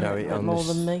No, on more this,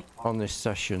 than me. on this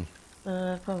session.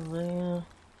 Probably, yeah.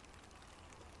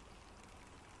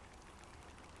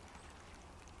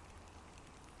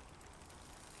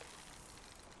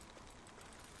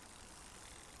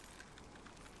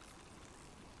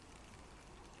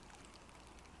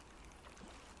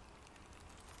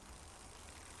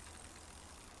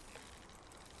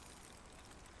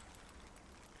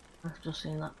 I've just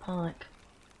seen that pike.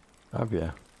 Have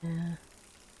you? Yeah.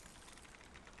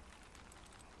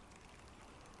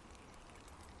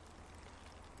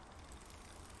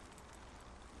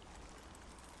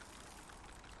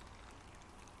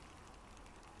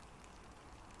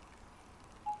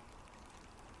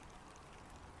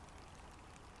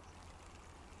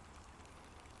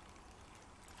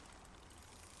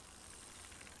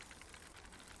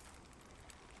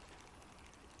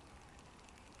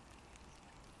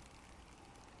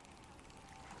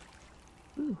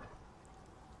 Ooh.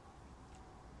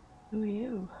 Who are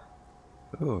you?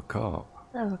 Oh, a carp.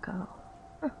 Overclockers.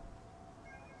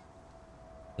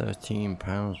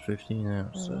 £13, 15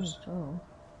 ounces. Oh.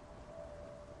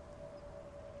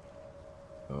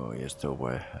 Oh, you're still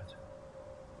way ahead.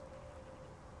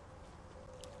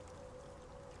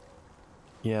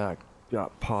 Yeah,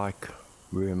 that pike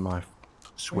ruined my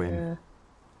swim. Yeah.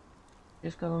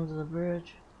 Just got under the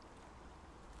bridge.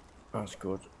 That's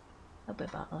good. A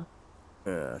bit better.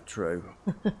 Yeah, true.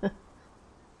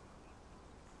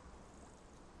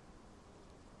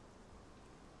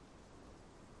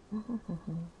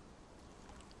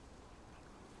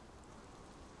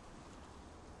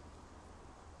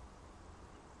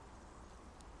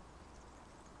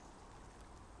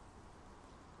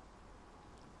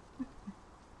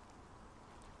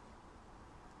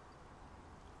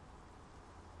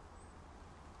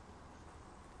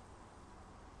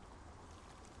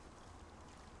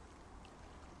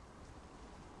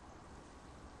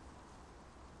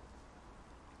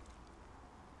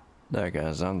 There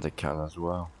goes Andy can as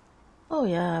well. Oh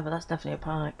yeah, but that's definitely a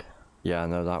pike. Yeah, I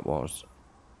know that was.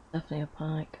 Definitely a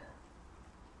pike.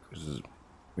 Because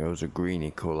it was a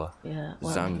greeny colour. Yeah.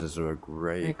 Well, Xanders are a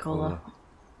grey colour.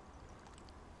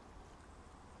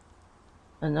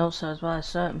 And also as well,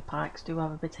 certain pikes do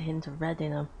have a bit of hint of red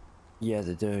in them. Yeah,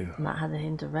 they do. And that had a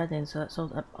hint of red in, so that's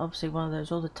obviously one of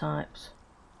those other types.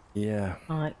 Yeah.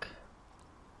 Like.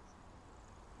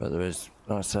 But there is,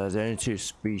 like I said, the only two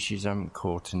species I haven't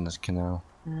caught in this canal.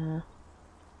 Yeah.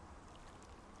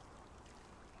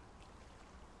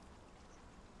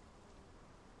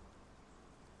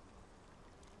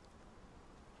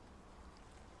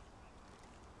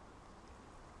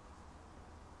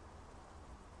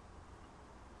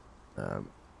 I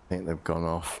think they've gone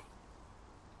off.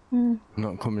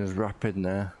 Not coming as rapid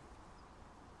now.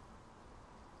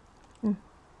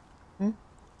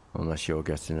 Unless you're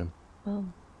getting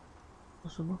them.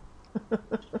 Possible.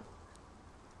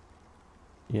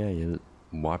 Yeah, you're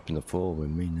wiping the floor with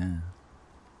me now.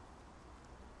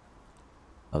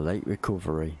 A late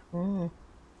recovery.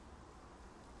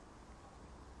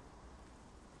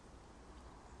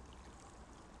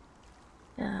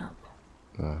 Yeah.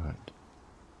 Right.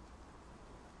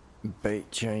 Bait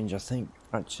change, I think.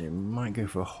 Actually, might go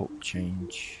for a hook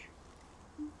change.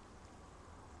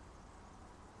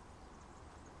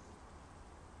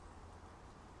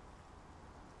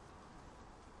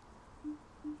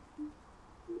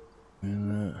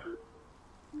 And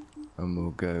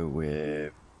we'll go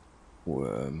with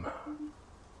worm.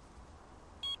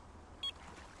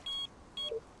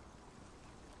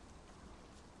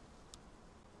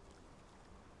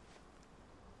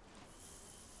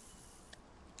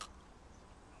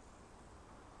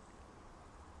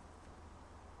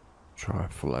 Try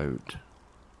float.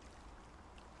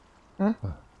 Huh?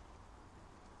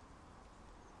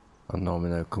 I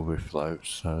normally know cover with floats,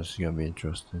 so this is going to be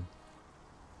interesting.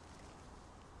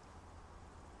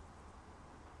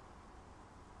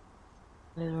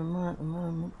 Neither am I at the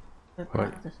moment. Good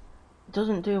Right. practice. It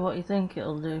doesn't do what you think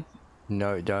it'll do.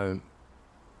 No, it don't.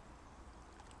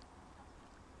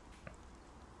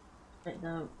 It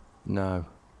don't. No.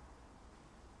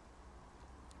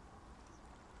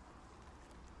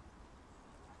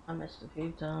 I missed a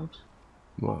few times.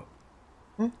 What?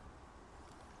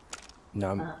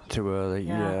 No, I'm too early.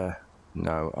 Yeah. Yeah.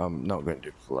 No, I'm not going to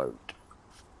do float.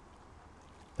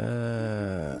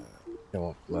 Come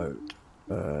on, float.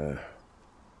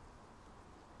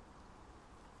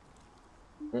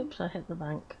 Oops, I hit the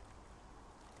bank.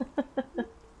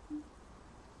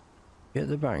 Hit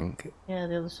the bank. Yeah,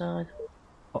 the other side.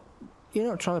 Oh, you're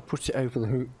not trying to put it over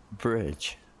the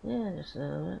bridge. Yeah, just a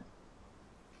little bit.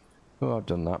 Oh, I've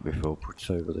done that before. Put it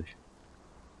over the.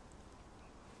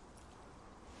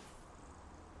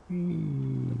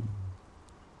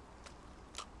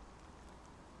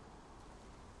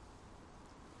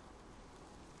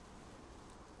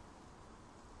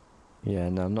 Yeah,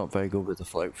 no, I'm not very good with the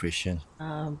float fishing.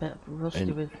 I'm a bit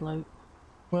rusty with float.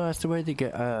 Well, that's the way they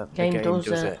get. Game the game does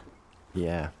does it. it.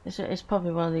 Yeah. It's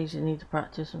probably one of these you need to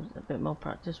practice a bit more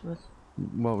practice with.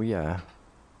 Well, yeah.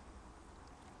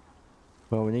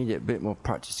 Well, we need a bit more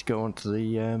practice to go onto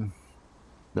the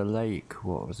lake.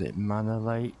 What was it, Manor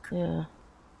Lake? Yeah.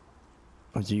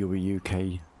 Or the other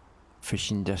UK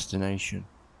fishing destination?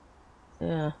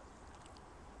 Yeah.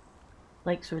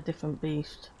 Lakes are a different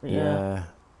beast. But Yeah. yeah.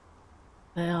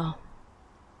 They are.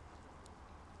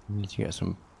 We need to get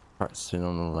some practicing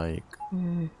on the lake.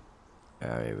 Oh,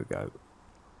 here we go.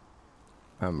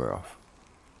 And we're off.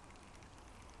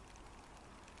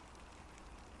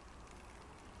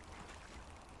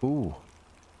 Ooh.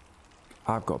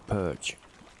 I've got a perch.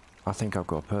 I think I've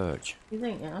got a perch. You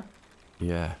think, yeah?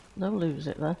 Yeah. Don't lose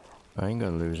it then. I ain't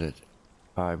gonna lose it.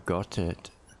 I've got it.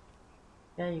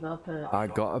 Yeah, you got a perch. I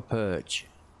got a perch.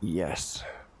 Yes.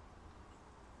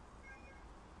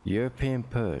 European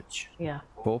perch. Yeah.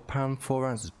 £4, 4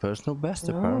 ounces. Personal best,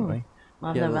 apparently.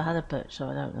 I've Yeah, never had a perch, so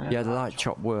I don't know. Yeah, they're like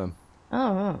chopped worm.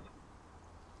 Oh, right.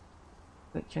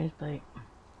 Quick change bait.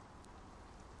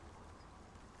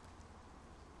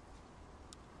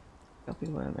 Copy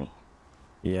wormy.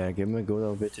 Yeah, give them a good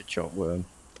old bit of chopped worm.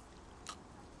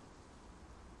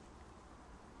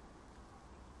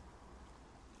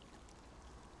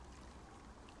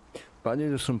 But I knew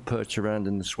there's some perch around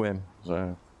in the swim,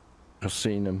 so I've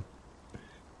seen them.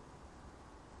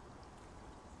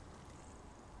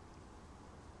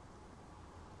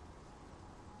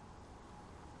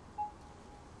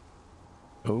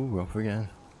 Oh, we're off again.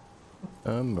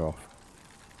 We're off.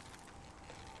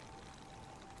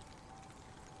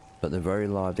 But they're very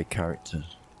lively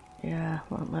characters. Yeah,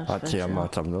 like most Actually, fish I are.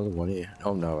 might have another one here.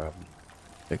 Oh no, I haven't.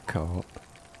 A carp.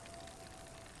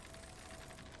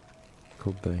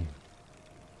 Could be.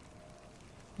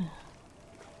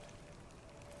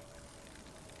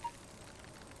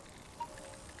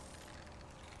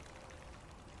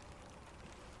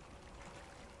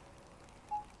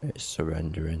 It's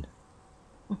surrendering.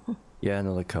 Yeah,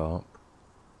 another carp.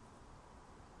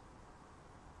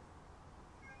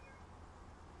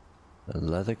 A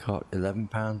leather carp,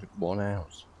 £11, 1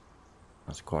 ounce.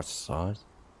 That's quite a size.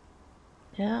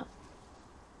 Yeah.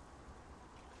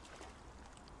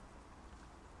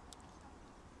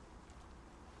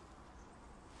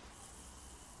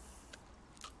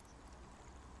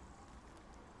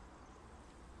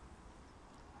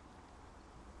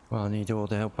 Well, I need all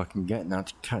the help I can get now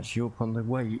to catch you up on the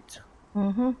weight.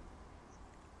 Mm-hmm.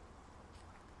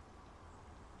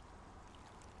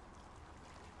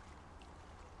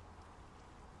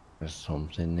 There's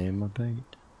something near my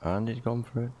bait. And it's gone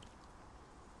for it.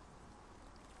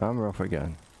 I'm off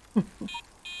again.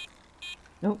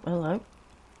 Oh, hello.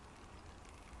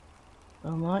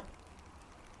 All right.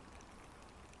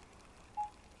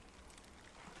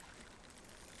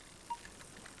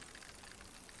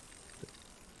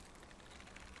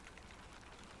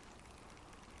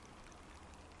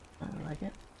 I like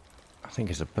it. I think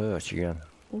it's a perch again.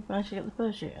 You managed to get the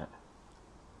perch yet?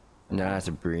 Nah, it's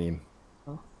a bream.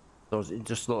 Oh. It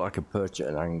just looked like a perch at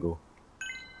an angle.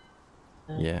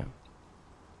 Yeah.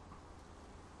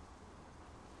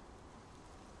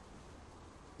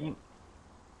 Yep.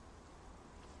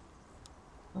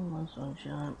 Come on,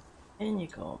 sunshine. In you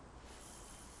go.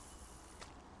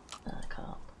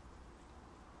 Carp.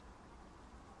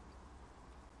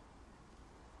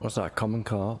 What's that, common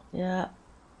carp? Yeah.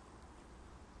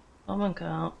 Come on,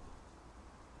 Carp.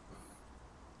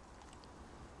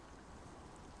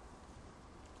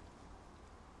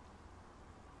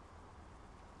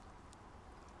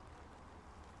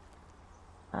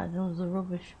 I know the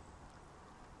rubbish.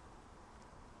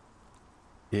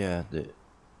 Yeah,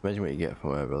 imagine what you get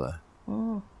from over there.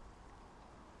 Oh.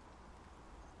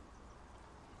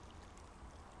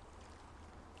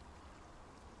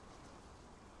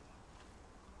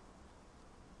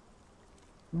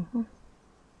 Mm-hmm.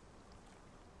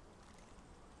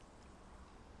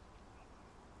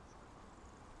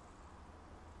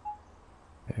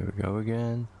 Here we go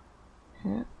again.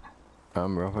 Yeah.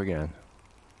 I'm off again.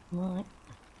 Right.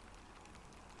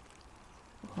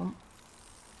 Come on.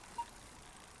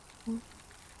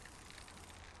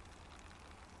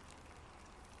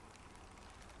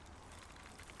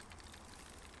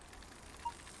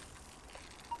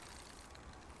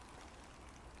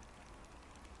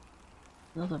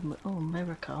 Another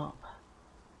mirror carp.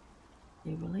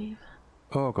 Do you believe?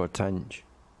 Oh, I got a tench.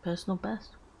 Personal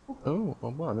best. Oh,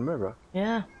 what, the mirror?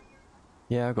 Yeah.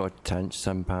 Yeah, I got a tench,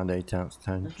 £7, 8 ounce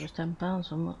tench. This was £10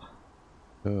 something.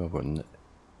 Oh, I wouldn't.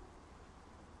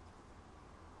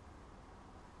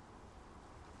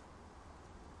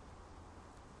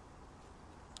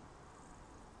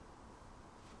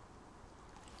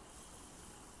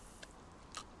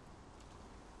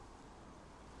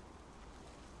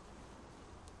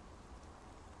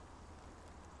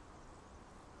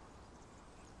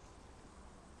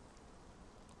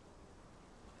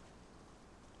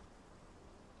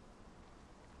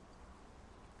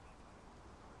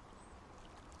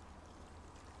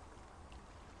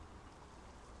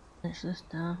 It's this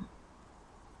down.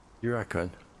 You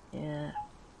reckon? Yeah,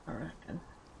 I reckon.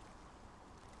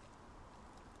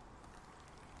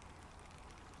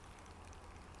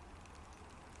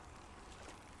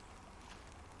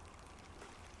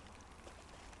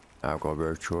 I've got a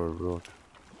virtual rod.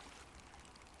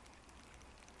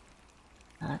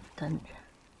 That's tench.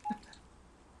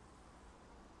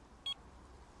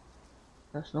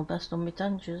 Personal best on my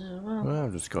tenches as well. Well,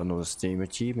 I've just got another Steam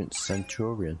achievement,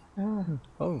 Centurion. Oh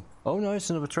no, it's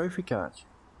another trophy catch.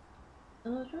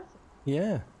 Another trophy?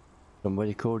 Yeah.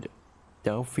 Somebody called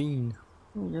Delphine.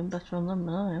 You're doing better on them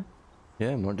than I am. Yeah,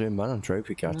 I'm not doing bad on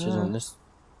trophy catches on this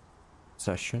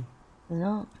session. You're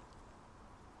not.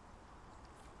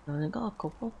 I've only got a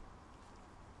couple.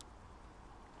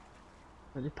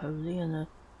 Really posy and a...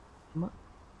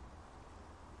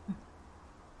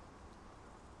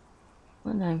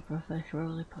 What name for a fish,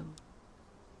 roly poly?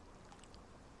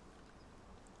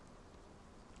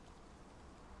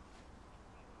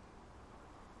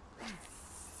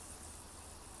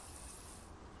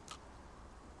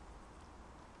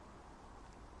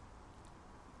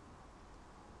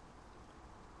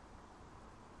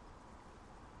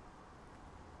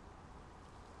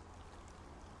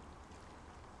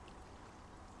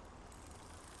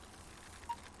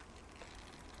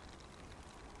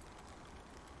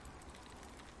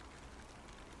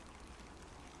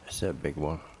 It's a big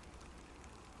one.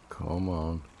 Come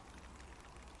on.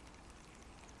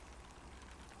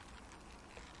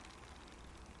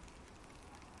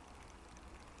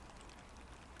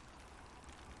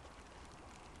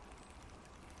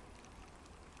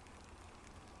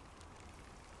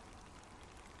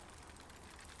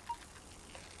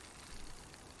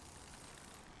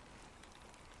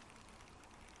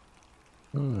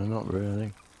 Not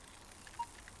really.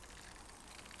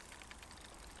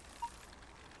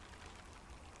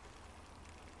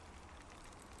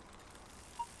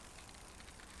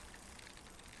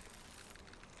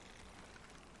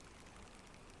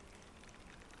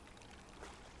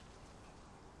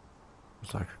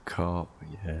 It's like a carp,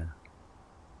 yeah.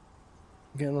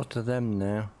 Get a lot of them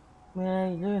now. Yeah,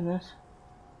 you're doing this.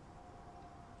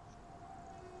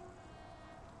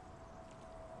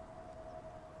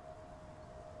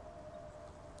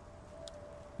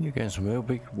 You're getting some real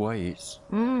big weights.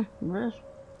 There is.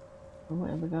 Oh,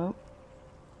 there we go.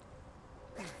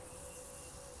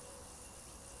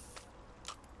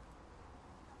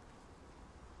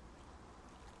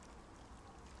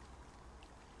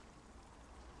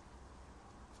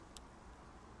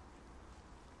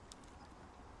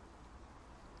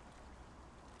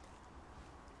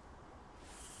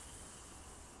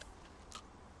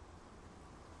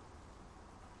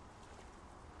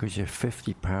 Because you're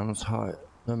 50 pounds higher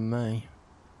than me.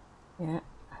 Yeah.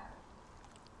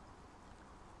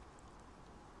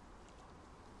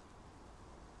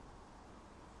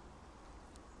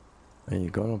 And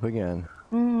you've gone up again.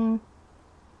 Yeah,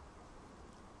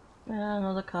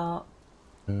 another carp.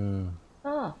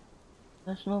 Oh,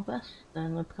 personal best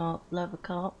then with carp, leather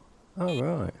carp. Oh,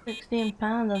 right.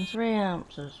 £16 and 3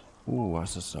 ounces. Ooh,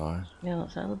 that's the size. Yeah,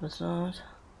 that's hell of a size.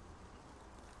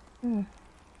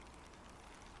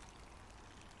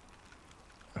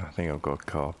 I think I've got a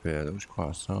carp here that was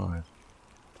quite a size.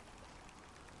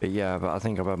 But yeah, but I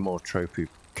think I've had more trophy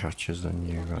catches than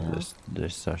you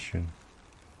this session.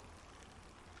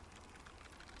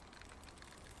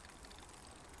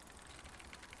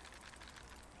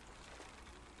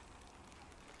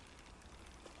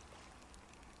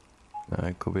 No,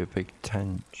 it could be a big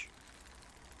tench.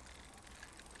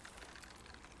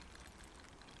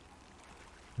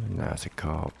 No, it's a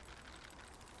carp.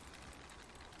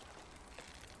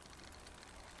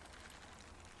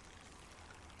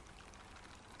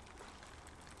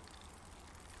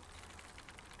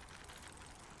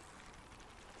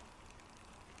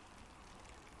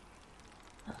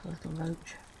 That's a little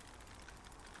roach.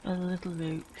 That's a little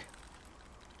roach.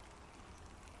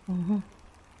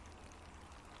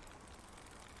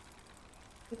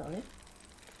 You got it?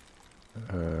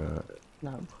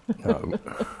 No. No.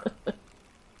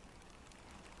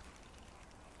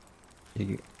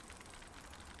 You,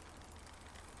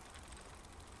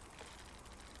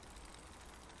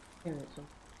 Here it's some.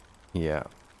 yeah.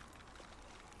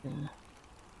 Yeah.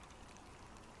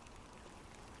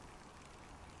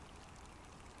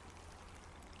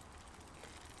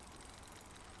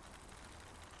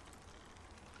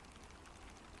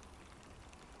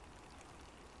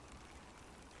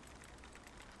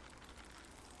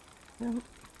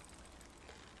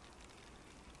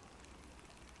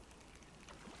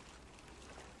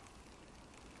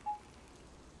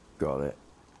 Got it.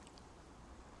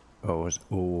 Oh,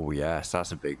 oh yes,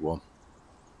 that's a big one.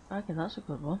 I reckon that's a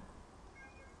good one.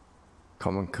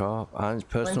 Common carp and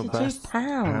its personal best.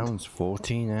 £22.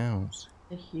 14 ounce.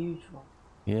 A huge one.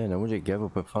 Yeah, no wonder it gave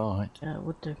up a fight. Yeah, it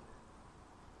would do.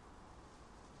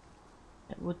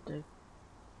 It would do.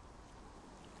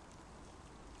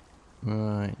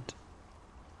 Right.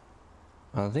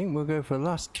 I think we'll go for the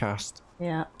last cast.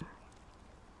 Yeah.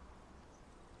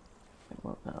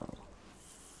 We'll go.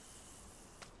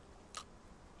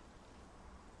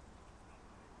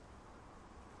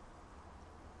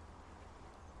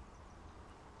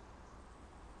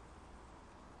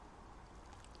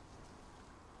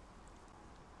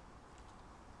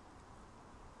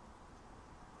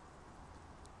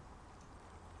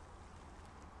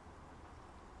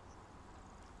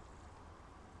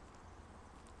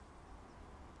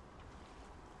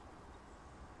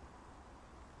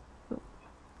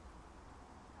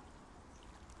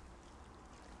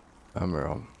 I'm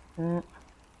wrong. Yeah.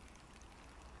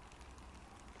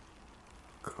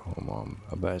 Come on.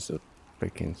 I bet it's a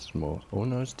freaking small. Oh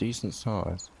no, it's decent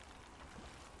size.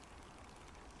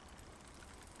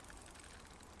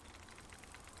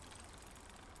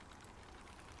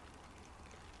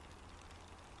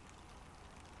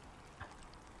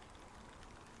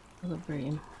 The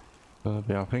bream. I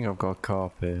think I've got a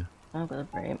carp here. I've got a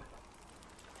bream.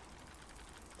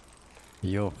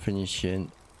 You're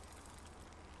finishing.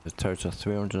 A total of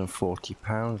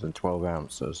 £340 and 12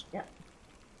 ounces. Yep.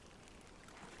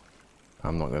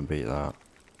 I'm not going to beat that.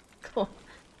 Cool.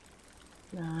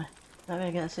 No, I'm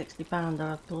gonna get a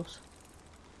 £60 plus.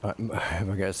 If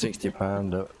I get a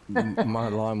 £60, my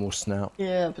line will snap.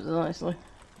 Yeah, precisely.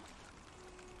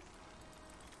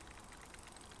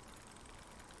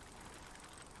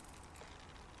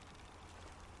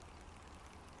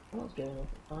 What's going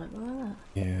on like that?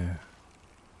 Yeah.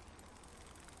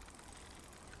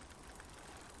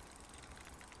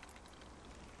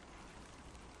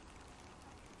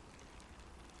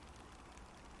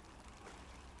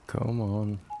 Come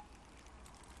on.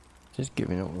 Just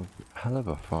giving up a hell of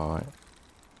a fight.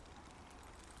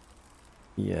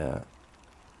 Yeah.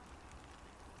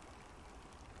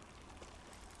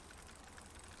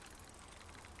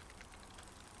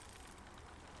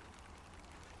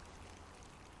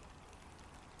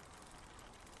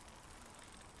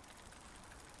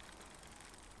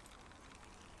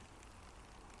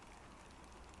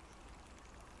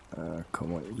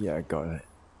 Come on. Yeah, got it.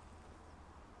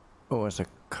 Oh, it's a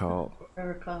carp.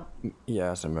 Overclock.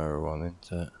 Yeah, it's a mirror one,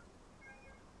 isn't it?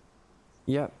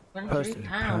 Yep.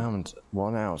 £23.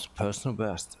 1 ounce. Personal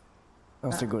best.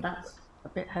 That's a good. That's a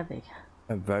bit heavy.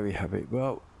 A very heavy.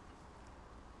 Well.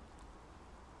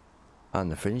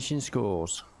 And the finishing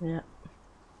scores. Yeah.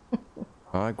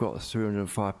 I've got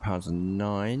 £305 and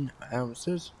 9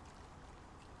 ounces.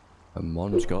 And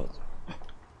Mom's got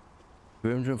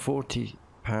 £340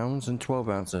 and 12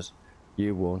 ounces.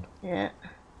 You won. Yeah.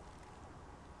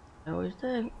 I always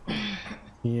do.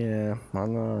 Yeah, I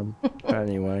know.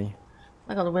 Anyway.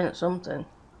 I gotta win at something.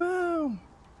 Well,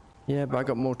 yeah, but I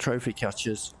got more trophy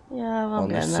catchers Yeah, well, I'm on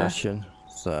this getting there. session.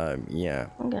 So, yeah.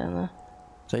 I'm getting there.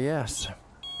 So, yes.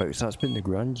 Folks, that's been the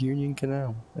Grand Union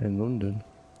Canal in London.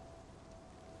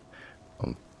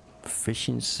 On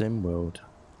Fishing Sim World.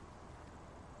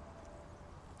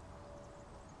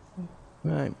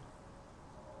 Right.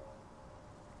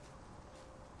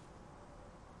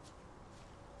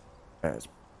 Let's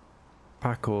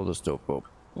pack all the stuff up.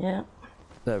 Yeah.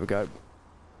 There we go.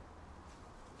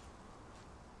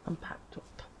 I'm packed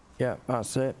up. Yeah,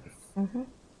 that's it. Mhm.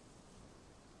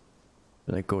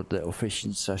 Been a good little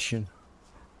fishing session.